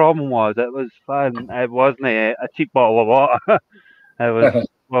only problem was it was fun. It wasn't a cheap bottle of water. It was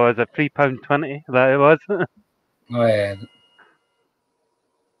what was it, £3.20 that it was. Oh yeah.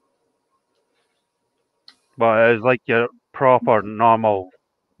 But it was like your proper normal,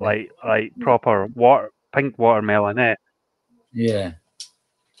 like proper pink watermelon, eh? Yeah.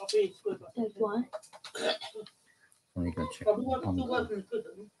 There's one. Let me go check.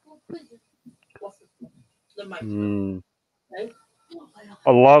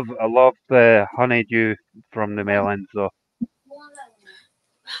 I love the honeydew from the melons though.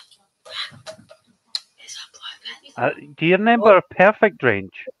 Do you remember Perfect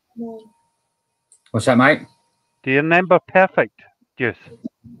Range? What's that, mate? Do you remember Perfect Juice?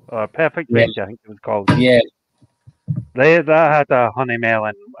 Or Perfect Range, I think it was called. Yeah. That had a honey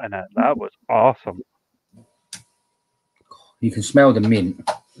melon in it. That was awesome. You can smell the mint.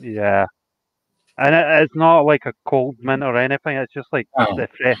 Yeah. And it's not like a cold mint or anything. It's just like the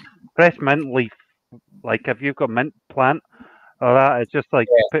fresh mint leaf Like if you've got mint plant or that, it's just like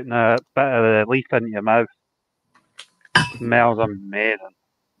putting a bit of the leaf into your mouth. Smells amazing.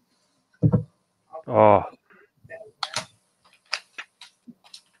 Oh,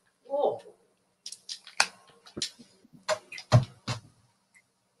 Oh.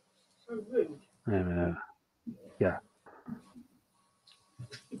 So rude. yeah.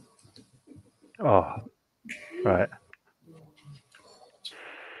 Oh, right.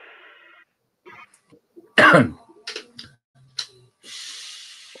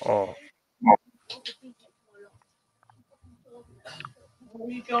 Oh, Will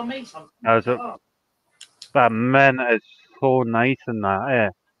you draw me something? that mint is so nice in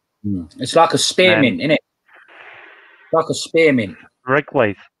that. It's like a spearmint, isn't it? Like a spearmint.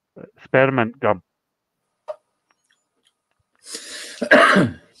 Wrigley's spearmint gum.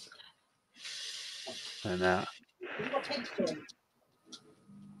 And What head's doing?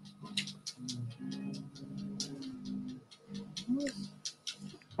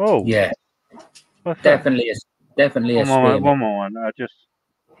 oh, Yeah, what's that? definitely a spearmint. One moment. I just.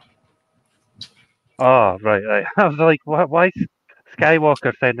 Oh, right. I was like, why is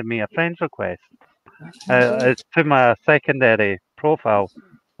Skywalker sending me a friend request? It's to my secondary profile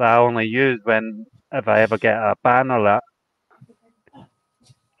that I only use if I ever get a ban or that.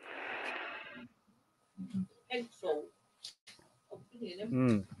 Pencil.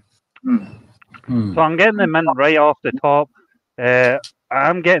 So I'm getting the mint right off the top.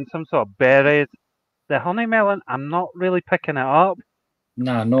 I'm getting some sort of berries. The honey melon, I'm not really picking it up.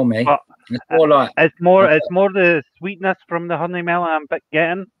 No, nor me. But It's more like it's more the sweetness from the honey melon I'm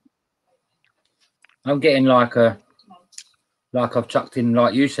getting. I'm getting like I've chucked in,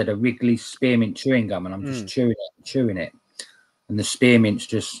 like you said, a Wrigley spearmint chewing gum, and I'm just chewing it, and the spearmint's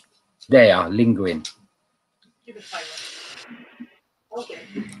just there, lingering. Give it a okay.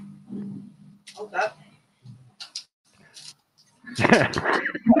 Hold that.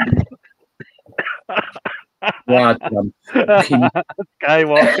 Wow,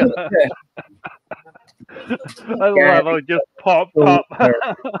 Skywalker. I love how it just popped up.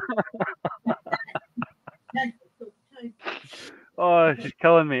 Oh, she's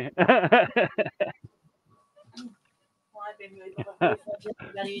killing me.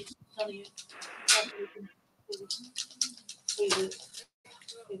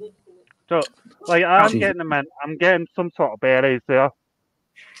 So, like, I'm getting them in. I'm getting some sort of berries there,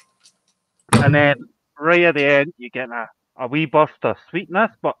 and then right at the end, you get a wee burst of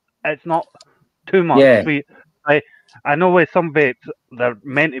sweetness, but it's not too much sweet. I know with some vapes they're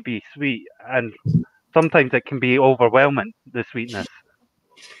meant to be sweet, and sometimes it can be overwhelming, the sweetness.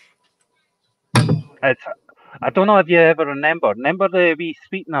 I don't know if you ever remember the wee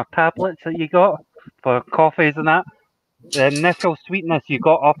sweetener tablets that you got for coffees and that. The initial sweetness you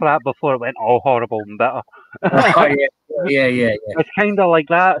got off of that before it went all horrible and bitter. Oh, yeah. It's kind of like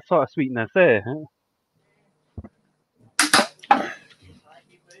that sort of sweetness, eh?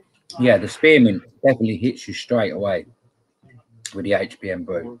 Yeah, the spearmint definitely hits you straight away with the HBM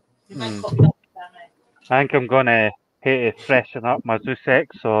brew. I think I'm going to hit to freshen up my Zeus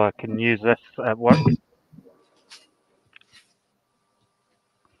X so I can use this at work.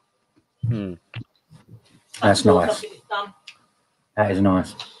 That's nice. That is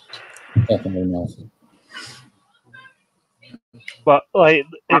nice. Definitely nice. But, like,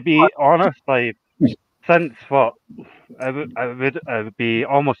 to be honest, like, since what? It would be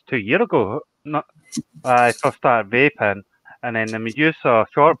almost 2 years ago. I first started vaping, and then the Mejusa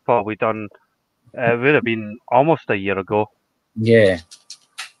shortfall we done. It would have been almost a year ago. Yeah.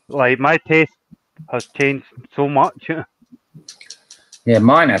 Like, my taste has changed so much. Yeah,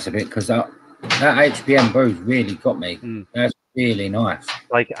 mine has a bit, because that HBM brew's really got me. That's really nice.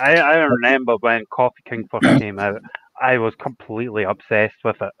 Like, I remember when Coffee King first came out, I was completely obsessed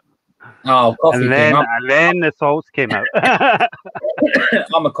with it. Oh, Coffee King. And then the salts came out.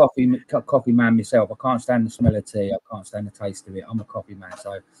 I'm a coffee man myself. I can't stand the smell of tea. I can't stand the taste of it. I'm a coffee man.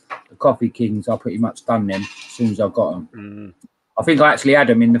 So the Coffee Kings, I pretty much done them as soon as I got them. I think I actually had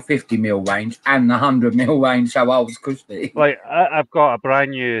them in the 50ml range and the 100ml range, so I was crispy. Like, I've got a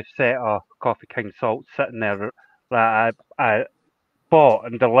brand new set of Coffee King salts sitting there that I bought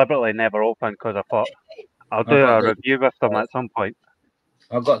and deliberately never opened because I thought I'll do a review with them at some point.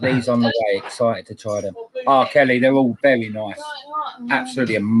 I've got these on the way, excited to try them. Oh, Kelly, they're all very nice.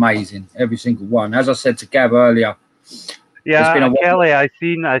 Absolutely amazing, every single one. As I said to Gab earlier. Yeah, Kelly, I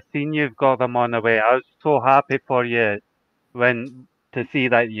seen you've got them on the way. I was so happy for you to see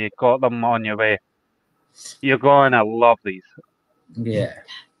that you got them on your way. You're going to love these. Yeah.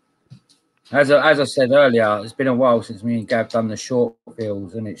 As I said earlier, it's been a while since me and Gav done the short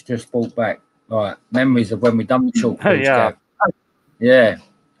fills, and it's just brought back Right, memories of when we done the short fills, Yeah. Gav. Yeah,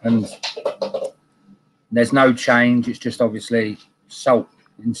 and there's no change. It's just obviously salt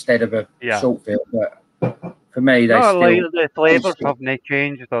instead of a short fill. But for me, they No, like still the flavours haven't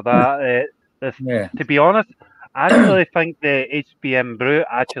changed or that. yeah. To be honest, I actually think the HBM brew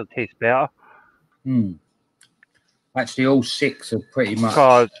actually tastes better Actually, all 6 are pretty much.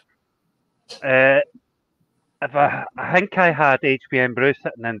 because if I think I had HBM brew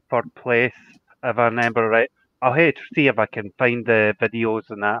sitting in third place, if I remember right. I'll have to see if I can find the videos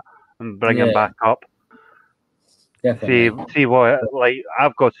and that and bring them back up. Definitely. See what, like,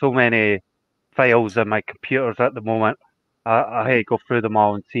 I've got so many files in my computers at the moment. I hate to go through them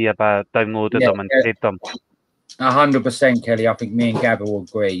all and see if I downloaded them and saved them. 100%, Kelly. I think me and Gav will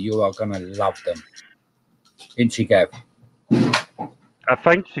agree. You are gonna love them, isn't she, Gav? I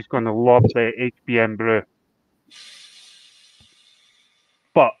think she's going to love the HBM brew,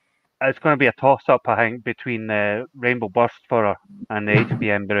 but it's going to be a toss-up, I think, between the Rainbow Burst for her and the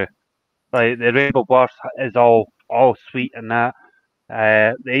HBM brew. Like the Rainbow Burst is all sweet and that.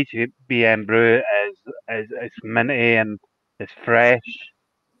 The HBM brew is minty and it's fresh.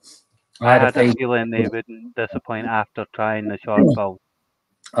 I had a feeling they wouldn't disappoint after trying the short fills.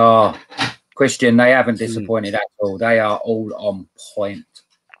 Oh, Christian, they haven't disappointed at all. They are all on point.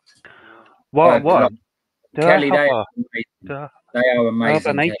 What? Kelly, they are amazing. I have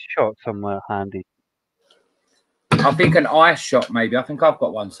an ice shot somewhere handy. I think an ice shot, maybe. I think I've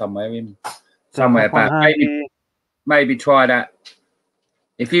got one somewhere about. Maybe try that.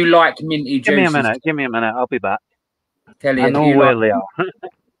 If you like minty juices, Give me a minute. I'll be back. Kelly, I know where they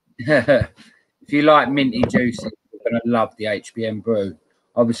are. If you like minty juices, you're gonna love the HBM brew.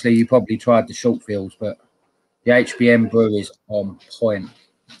 Obviously, you probably tried the short fills, but the HBM brew is on point.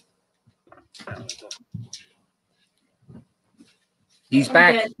 He's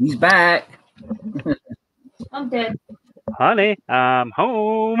back. He's back. I'm dead. Honey, I'm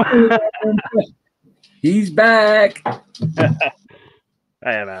home. He's back.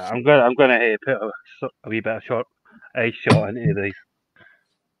 I'm gonna put a wee bit of short ice shot into these.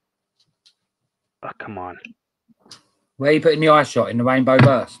 Oh, come on. Where are you putting the ice shot? In the Rainbow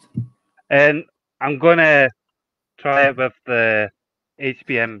Burst? And I'm gonna try it with the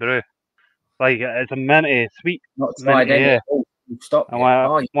HBM brew. Like it's a minty sweet. Not tried any. Yeah. Oh, stop. I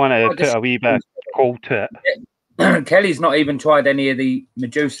want to put a wee bit of cold to it. Kelly's not even tried any of the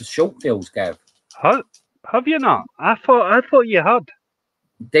Mejusa short fills, Gav. Have you not? I thought you had.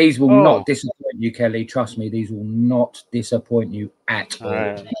 These will not disappoint you, Kelly. Trust me, these will not disappoint you at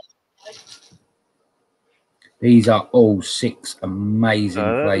all. These are all 6 amazing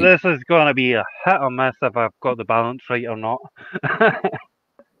flavors. This is going to be a hit or miss if I've got the balance right or not.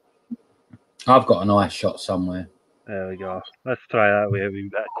 I've got an ice shot somewhere. There we go. Let's try that with a wee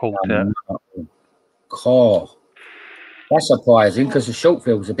bit of cold to it. Oh, that's surprising because the short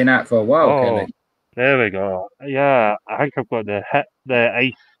fills have been out for a while, Kelly. There we go. Yeah, I think I've got the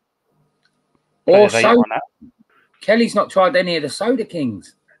ice. Also, Kelly's not tried any of the Soda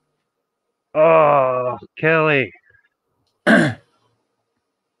Kings. Oh, Kelly.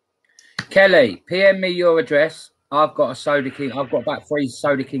 Kelly, PM me your address. I've got a Soda King. I've got about 3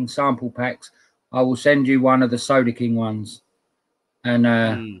 Soda King sample packs. I will send you one of the Soda King ones.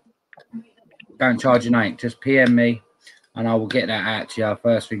 And don't charge an ain't. Just PM me and I will get that out to you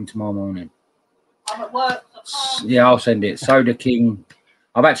first thing tomorrow morning. I'm at work. Yeah, I'll send it. Soda King.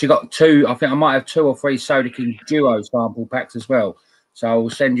 I've actually got 2. I think I might have 2 or 3 Soda King Duo sample packs as well. So I will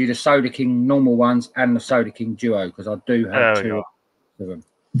send you the Soda King normal ones and the Soda King Duo because I do have 2 of them.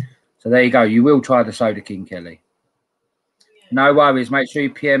 So there you go. You will try the Soda King, Kelly. No worries. Make sure you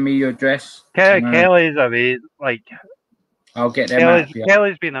PM me your address. Kelly's amazing. Like, I'll get them.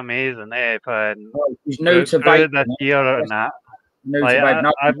 Kelly's been amazing. She's new to vape this year and that.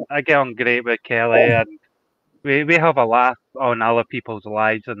 I get on great with Kelly, and we have a laugh on other people's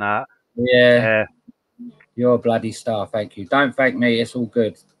lives and that. Yeah. You're a bloody star. Thank you. Don't thank me. It's all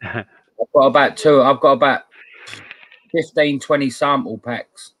good. I've got about 15, 20 sample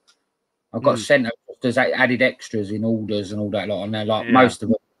packs. I've got sent there's added extras in orders and all that lot on there. Like most of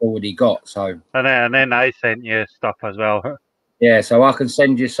them I've already got. So and then I sent you stuff as well. Yeah, so I can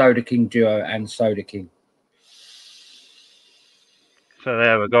send you Soda King Duo and Soda King. So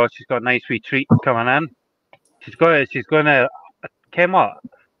there we go. She's got a nice wee treat coming in. She's gonna came up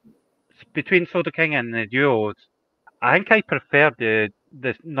between Soda King and the duos. I think I prefer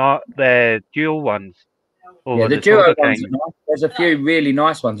not the dual ones. Yeah, the duo ones are nice. There's a few really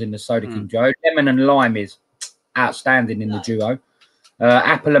nice ones in the Soda King Duo. Lemon and lime is outstanding in the duo.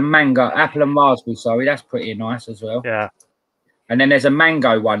 Apple and raspberry, sorry, that's pretty nice as well. Yeah. And then there's a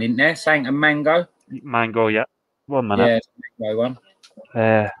mango one in there, saying a mango. Mango, yeah. 1 minute. Yeah, it's a mango one.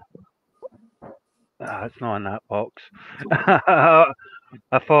 It's not in that box.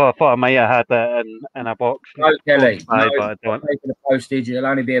 I thought I might have had that in a box. No, Kelly. But No, I don't. pay for the postage. It'll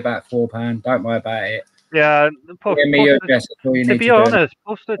only be about £4. Don't worry about it. Yeah, Give me your address. That's all you to need be to do. honest,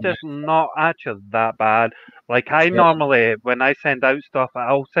 postage is not actually that bad. Like I normally, when I send out stuff,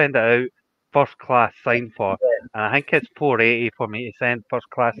 I'll send it out first class signed for, and I think it's £4.80 for me to send first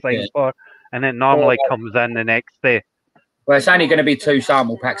class signed for, and it normally comes in the next day. Well, it's only going to be 2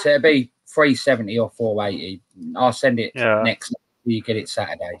 sample packs. It'll be £3.70 or £4.80. I'll send it next. You get it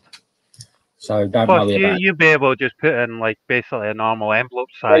Saturday. So don't worry about it. You'll be able to just put in like basically a normal envelope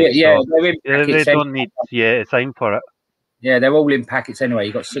size. Yeah, so they don't need to sign for it. Yeah, they're all in packets anyway.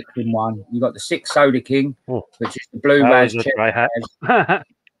 You've got 6 in one. You've got the 6 Soda King, which is the blue raz, cherry raz.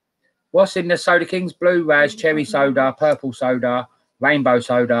 What's in the Soda Kings? Blue raz, cherry soda, purple soda, rainbow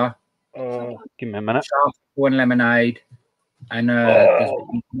soda. Give me a minute. One lemonade. And there's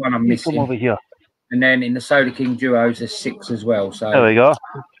one I'm missing. Come over here. And then in the Soda King duos, there's 6 as well. So there we go.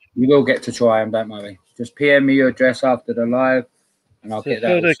 You will get to try them, don't worry. Just PM me your address after the live, and I'll get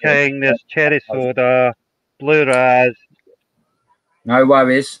that. Soda King, there's cherry soda, blue raz. No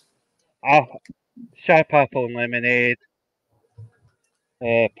worries. Sharp apple and lemonade,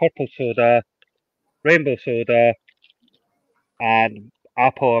 purple soda, rainbow soda, and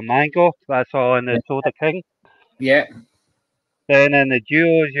apple and mango. That's all in the Soda King. Yeah. Then in the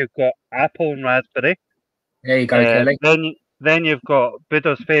duos, you've got apple and raspberry. There you go, Kelly. Then you've got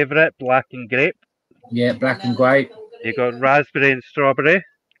Buddha's favourite, black and grape. Yeah, black and grape. You've got raspberry and strawberry.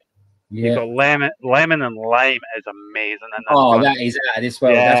 Yeah. You've got lemon and lime is amazing. That is out of this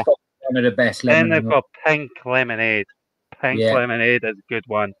world. Yeah. That's got one of the best lemon. Then they've got pink lemonade. Lemonade is a good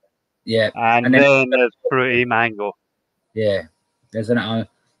one. Yeah. And then there's fruity mango. Yeah. There's the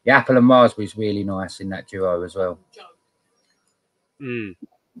apple and raspberry is really nice in that duo as well.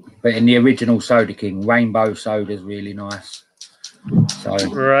 But in the original Soda King, rainbow soda is really nice. So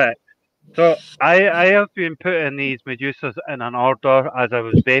right. So I have been putting these Mejusas in an order as I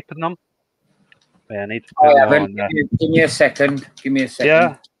was vaping them. I need to put them on there. Give me a second.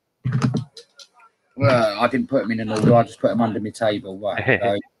 Yeah. Well, I didn't put them in an order. I just put them under my table. Right.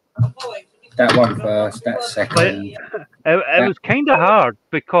 So that one first. That second. It was kind of hard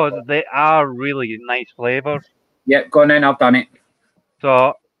because they are really nice flavors. Yep. Go on then. I've done it.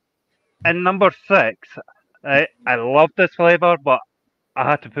 So in number 6, I love this flavor, but I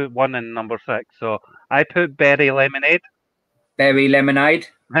had to put one in number 6. So I put berry lemonade. Berry lemonade.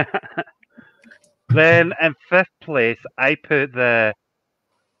 Then in 5th place, I put the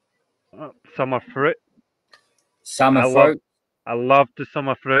summer fruit. I love the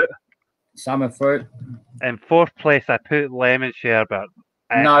summer fruit. Summer fruit. In 4th place, I put lemon sherbet.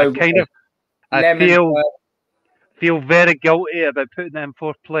 I feel very guilty about putting it in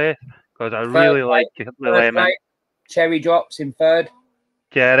 4th place because I really like the lemon. Cherry drops in 3rd.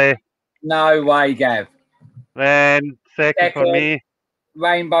 Cherry. No way, Gav. Then second for me.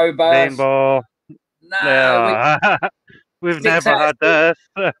 Rainbow burst. Rainbow. No. We've never had this.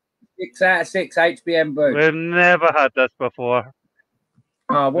 6 out of 6 HBM Brew. We've never had this before.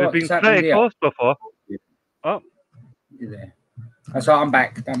 Oh, what? We've been pretty close before. Oh. That's right, I'm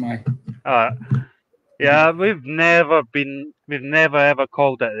back. Don't worry. Yeah, we've never ever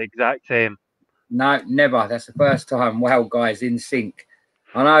called it the exact same. No, never. That's the first time. Well, guys, in sync.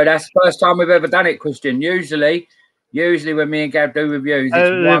 I know that's the first time we've ever done it, Christian. Usually when me and Gav do reviews,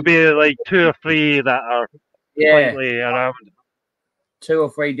 there'll be like 2 or 3 that are slightly around. 2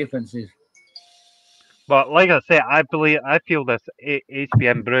 or 3 differences. But like I say, I feel this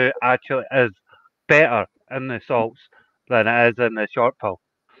HBM brew actually is better in the salts than it is in the short pill.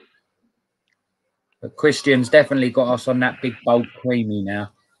 But Christian's definitely got us on that big bold creamy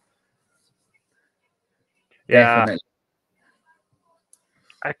now. Yeah. Definitely.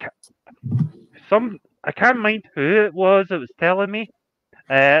 I can't mind who it was that was telling me.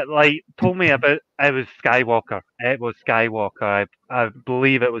 Told me about it was Skywalker. It was Skywalker. I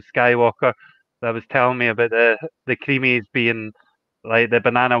believe it was Skywalker that was telling me about the creamies being like the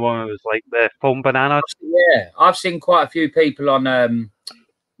banana one was like the foam bananas. Yeah, I've seen quite a few people on I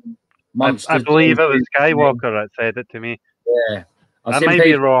believe it was Skywalker that said it to me. Yeah. I might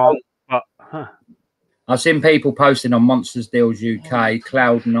be wrong, but I've seen people posting on Monsters Deals UK,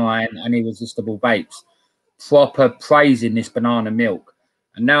 Cloud9, and Irresistible Vapes, proper praising this banana milk.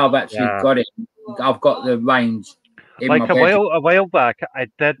 And now I've actually got it. I've got the range. Like a while back, I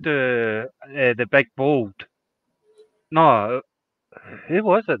did the Big Bold. No, who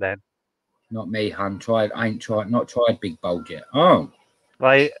was it then? Not me, hun. Not tried Big Bold yet. Oh,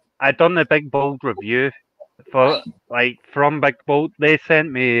 Like I done the Big Bold review for like from Big Bold. They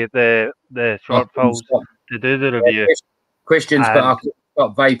sent me the short films to do the review. Christians, but And I couldn't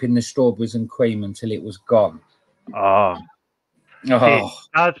stop vaping the strawberries and cream until it was gone. oh, see, Oh,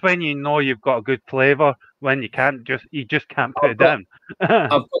 that's when you know you've got a good flavour. When you just can't put it down.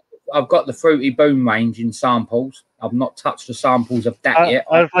 I've got the Fruity Boom range in samples. I've not touched the samples of that yet.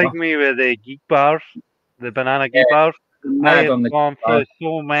 That's like me with the geek bars, the banana geek bars. Mad I've on the gone through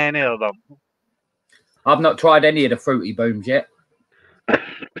so many of them. I've not tried any of the Fruity Booms yet.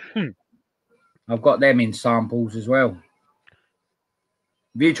 I've got them in samples as well.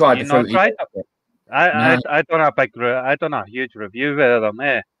 Have you tried the Fruity? Tried them? I done a huge review with them.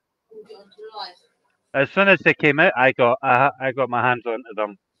 As soon as they came out, I got my hands onto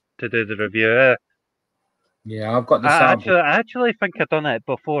them to do the review. Yeah, I've got the sample. I actually think I done it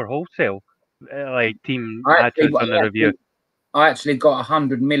before wholesale. Like team actually done the review. I actually got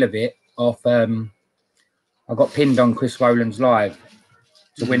 100 mil of it off. I got pinned on Chris Rowland's live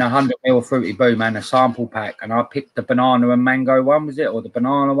to win 100 mil Fruity Boom and a sample pack, and I picked the banana and mango one, was it, or the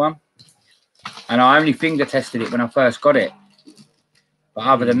banana one? And I only finger tested it when I first got it. But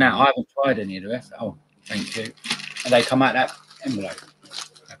other than that, I haven't tried any of the rest. Oh, thank you. And they come out that envelope,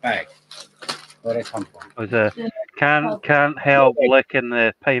 that bag. Where they come from? Can't help licking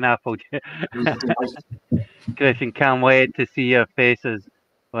the pineapple. Christian, can't wait to see your faces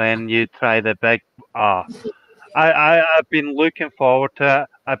when you try the big. I've been looking forward to it.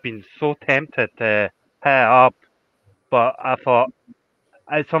 I've been so tempted to hit it up, but I thought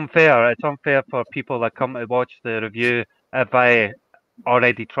it's unfair. It's unfair for people that come to watch the review if I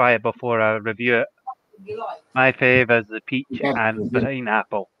already try it before I review it. My favourite is the peach and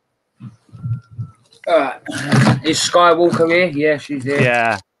pineapple. Is Skywalker here? Yeah, she's here.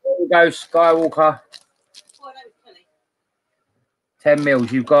 Yeah. There we go, Skywalker. 10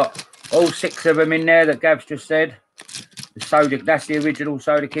 mils. You've got all 6 of them in there that Gav's just said. The soda, that's the original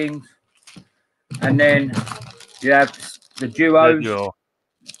Soda Kings. And then you have the duos,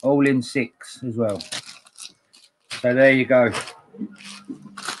 all in 6 as well. So there you go.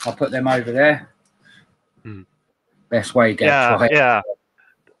 I'll put them over there. Best way, Gav. Yeah.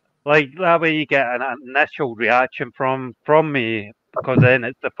 Like that way you get an initial reaction from me, because then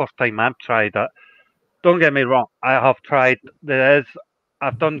it's the first time I've tried it. Don't get me wrong, I have tried.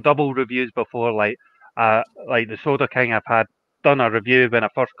 I've done double reviews before, like the Soda King. I've done a review when I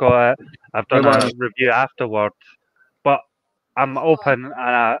first got it. I've done a review afterwards, but I'm open,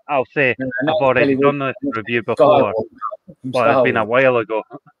 and I'll say I've already done this review before, but it's been a while ago.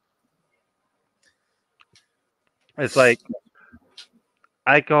 It's like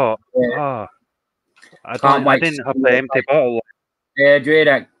I got. I didn't have the empty bottle. Yeah, do you hear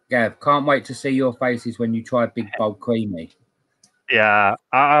that, Gav? Can't wait to see your faces when you try Big Bold Creamy. Yeah,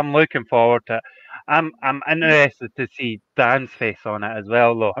 I'm looking forward to it. I'm interested to see Dan's face on it as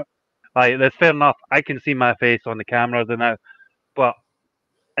well, though. Like, that's fair enough. I can see my face on the camera now, but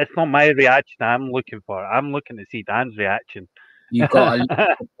it's not my reaction I'm looking for. I'm looking to see Dan's reaction. You've got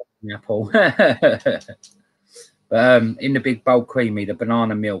a apple. In the Big Bold Creamy, the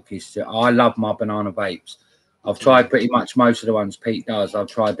banana milk is. I love my banana vapes. I've tried pretty much most of the ones Pete does. I've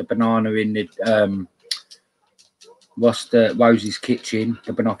tried the banana in the what's the Rosie's Kitchen,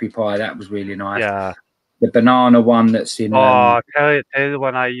 the banoffee pie. That was really nice. Yeah. The banana one that's in. Tell you the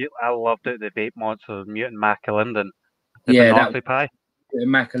one I loved it. The Vape Monster Mutant Macalinden. The banoffee pie. The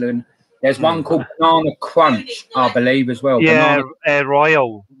Macallan. There's one called Banana Crunch, I believe, as well. Yeah,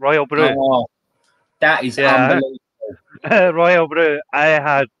 Royal Brew. Oh, that is unbelievable. Royal Brew. I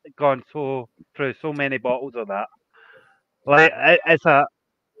had gone through so many bottles of that. Like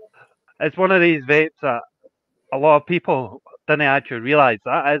it's one of these vapes that a lot of people didn't actually realise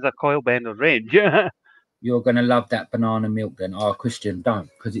that is a coil bender range. You're gonna love that banana milk then. Oh, Christian, don't,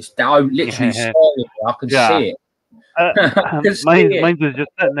 because it's literally solid. I can see it. Mine was just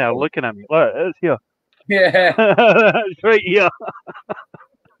sitting there looking at me. Look, it's here. Yeah. It's right here.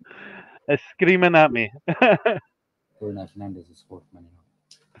 It's screaming at me. Bruno Fernandez has scored for Man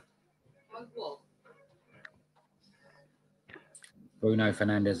United. Bruno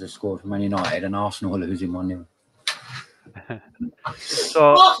Fernandez has scored for Man United, and Arsenal are losing 1-0.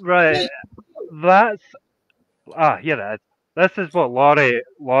 So right, that's here it is. This is what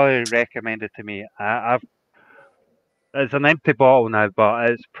Laurie recommended to me. It's an empty bottle now, but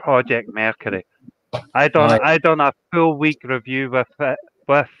it's Project Mercury. I done a full week review with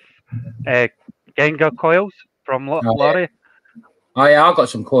Gengar coils from Laurie. Oh yeah, I got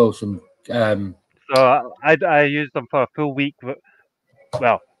some coils from. So I used them for a full week.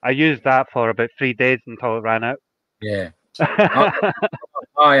 Well, I used that for about 3 days until it ran out. Yeah.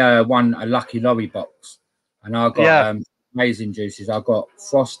 I won a Lucky Lorry box, and I got amazing juices. I got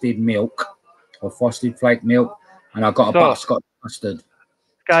frosted milk or frosted flake milk, and I got a butterscotch custard.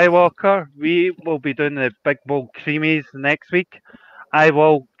 Skywalker, we will be doing the Big Bowl Creamies next week. I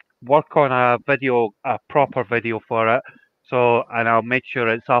will work on a proper video for it. So, and I'll make sure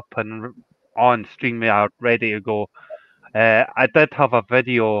it's up and on StreamYard, ready to go. I did have a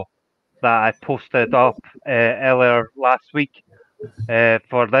video that I posted up earlier last week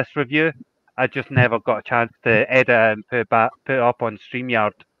for this review. I just never got a chance to edit it and put it up on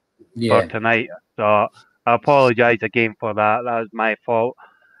StreamYard for tonight. So I apologise again for that. That was my fault.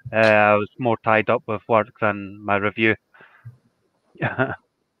 I was more tied up with work than my review.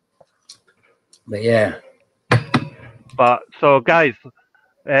 But yeah. But so guys,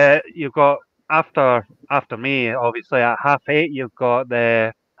 you've got after me, obviously at 8:30, you've got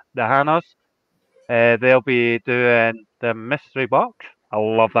the Hannahs. They'll be doing the mystery box. I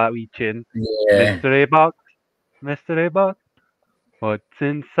love that wee tune. Yeah. Mystery box, mystery box. What's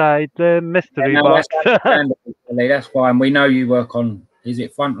inside the mystery box? That's fine. We know you work on. Is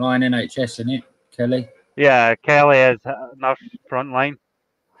it Frontline NHS, isn't it, Kelly? Yeah, Kelly is nurse Frontline.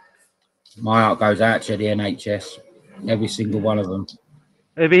 My heart goes out to the NHS. Every single one of them.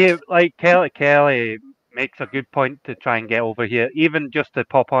 Maybe like Kelly makes a good point to try and get over here, even just to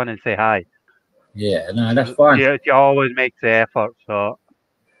pop on and say hi. Yeah, no, that's fine. She always makes the effort, so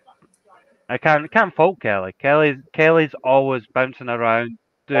I can't fault Kelly. Kelly's always bouncing around,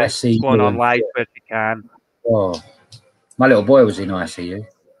 going on live where she can. Oh, my little boy was in ICU.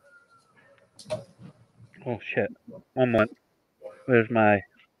 Oh shit! 1 month. Where's my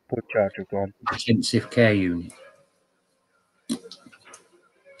phone charger gone? Intensive care unit.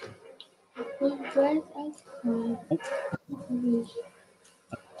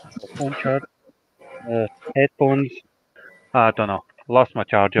 Phone charger. Headphones. I don't know. Lost my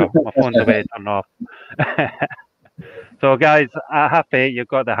charger. My phone's away turned off. So guys, at 8:30, you've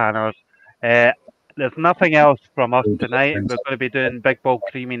got the Hannahs. There's nothing else from us tonight. We're going to be doing Big Bowl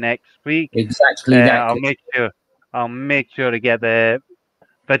Creamy next week. Exactly that. I'll make sure to get the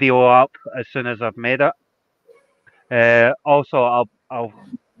video up as soon as I've made it. Also, I'll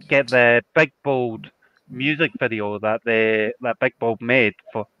get the Big Bold music video that Big Bold made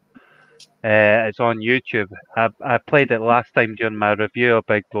for. It's on YouTube. I played it last time during my review of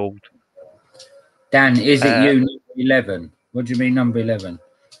Big Bold. Dan, is it you, number 11? What do you mean, number 11?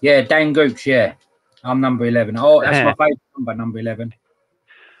 Yeah, Dan Gooch, yeah. I'm number 11. Oh, that's my favourite number 11.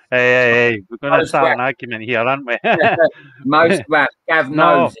 Hey, we're going to start an argument here, aren't we? Most rap, Gav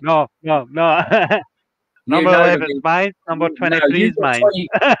knows. No. Number 11 is mine, number 23 is mine.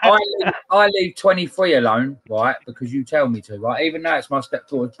 I leave 23 alone, right, because you tell me to, right? Even though it's my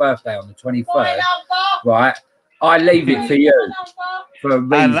stepdaughter's birthday on the 23rd, right? I leave it for you for a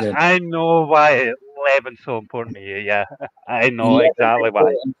reason. And I know why 11's so important to you, yeah. I know exactly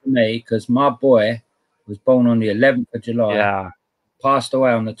why. To me, because my boy was born on the 11th of July, passed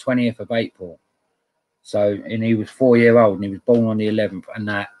away on the 20th of April. So, and he was 4 years old, and he was born on the 11th, and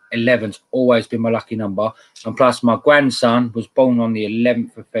that 11's always been my lucky number. And plus, my grandson was born on the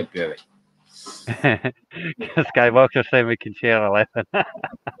 11th of February. Skywalker saying we can share 11.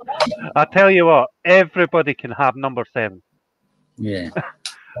 I'll tell you what, everybody can have number 7. Yeah.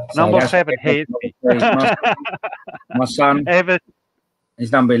 Number 7 hates me. My son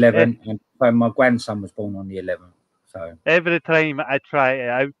is number 11, and my grandson was born on the 11th. So every time I try to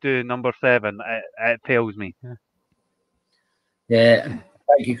outdo number 7, it fails me. Yeah.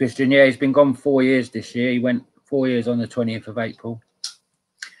 Thank you, Christian. Yeah, he's been gone 4 years this year. He went 4 years on the 20th of April.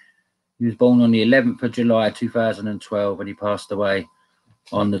 He was born on the 11th of July 2012, and he passed away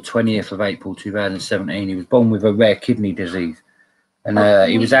on the 20th of April 2017. He was born with a rare kidney disease, and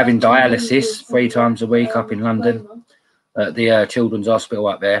he was having dialysis 3 times a week up in London at the Children's Hospital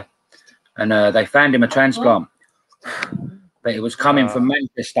up there, and they found him a transplant, but it was coming from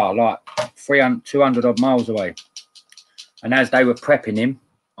Manchester, like 200 odd miles away. And as they were prepping him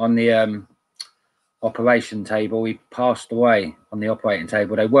on the operation table, he passed away on the operating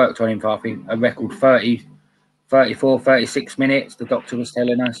table. They worked on him for, I think, a record 34, 36 minutes, the doctor was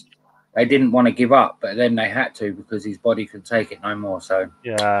telling us. They didn't want to give up, but then they had to because his body couldn't take it no more. So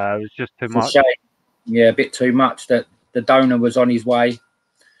yeah, it was just too much. Yeah, a bit too much. That the donor was on his way,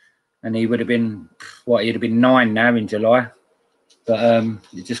 and he would have been, he'd have been 9 now in July. But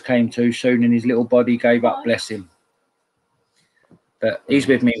it just came too soon, and his little body gave up, bless him. But he's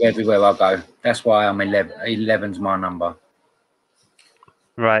with me everywhere I go. That's why I'm 11. 11's my number.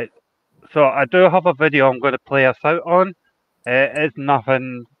 Right. So I do have a video I'm going to play us out on. It's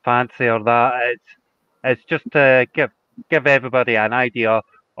nothing fancy or that. It's just to give everybody an idea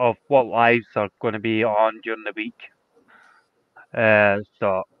of what lives are going to be on during the week.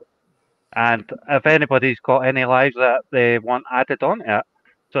 So, and if anybody's got any lives that they want added on it,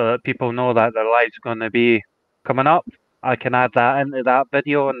 so that people know that their live's going to be coming up, I can add that into that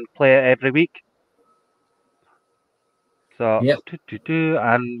video and play it every week. So, Yep.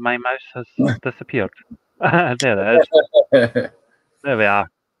 and my mouse has disappeared. There it is. There we are.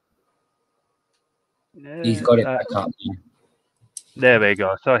 He's got it back up. There we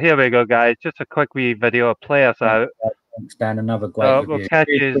go. So here we go, guys. Just a quick wee video. Play us out. Thanks, Dan. Another great review. We'll catch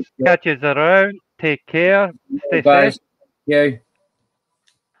you around. Take care. Stay guys. safe. You.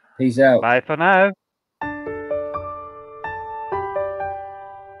 Peace out. Bye for now.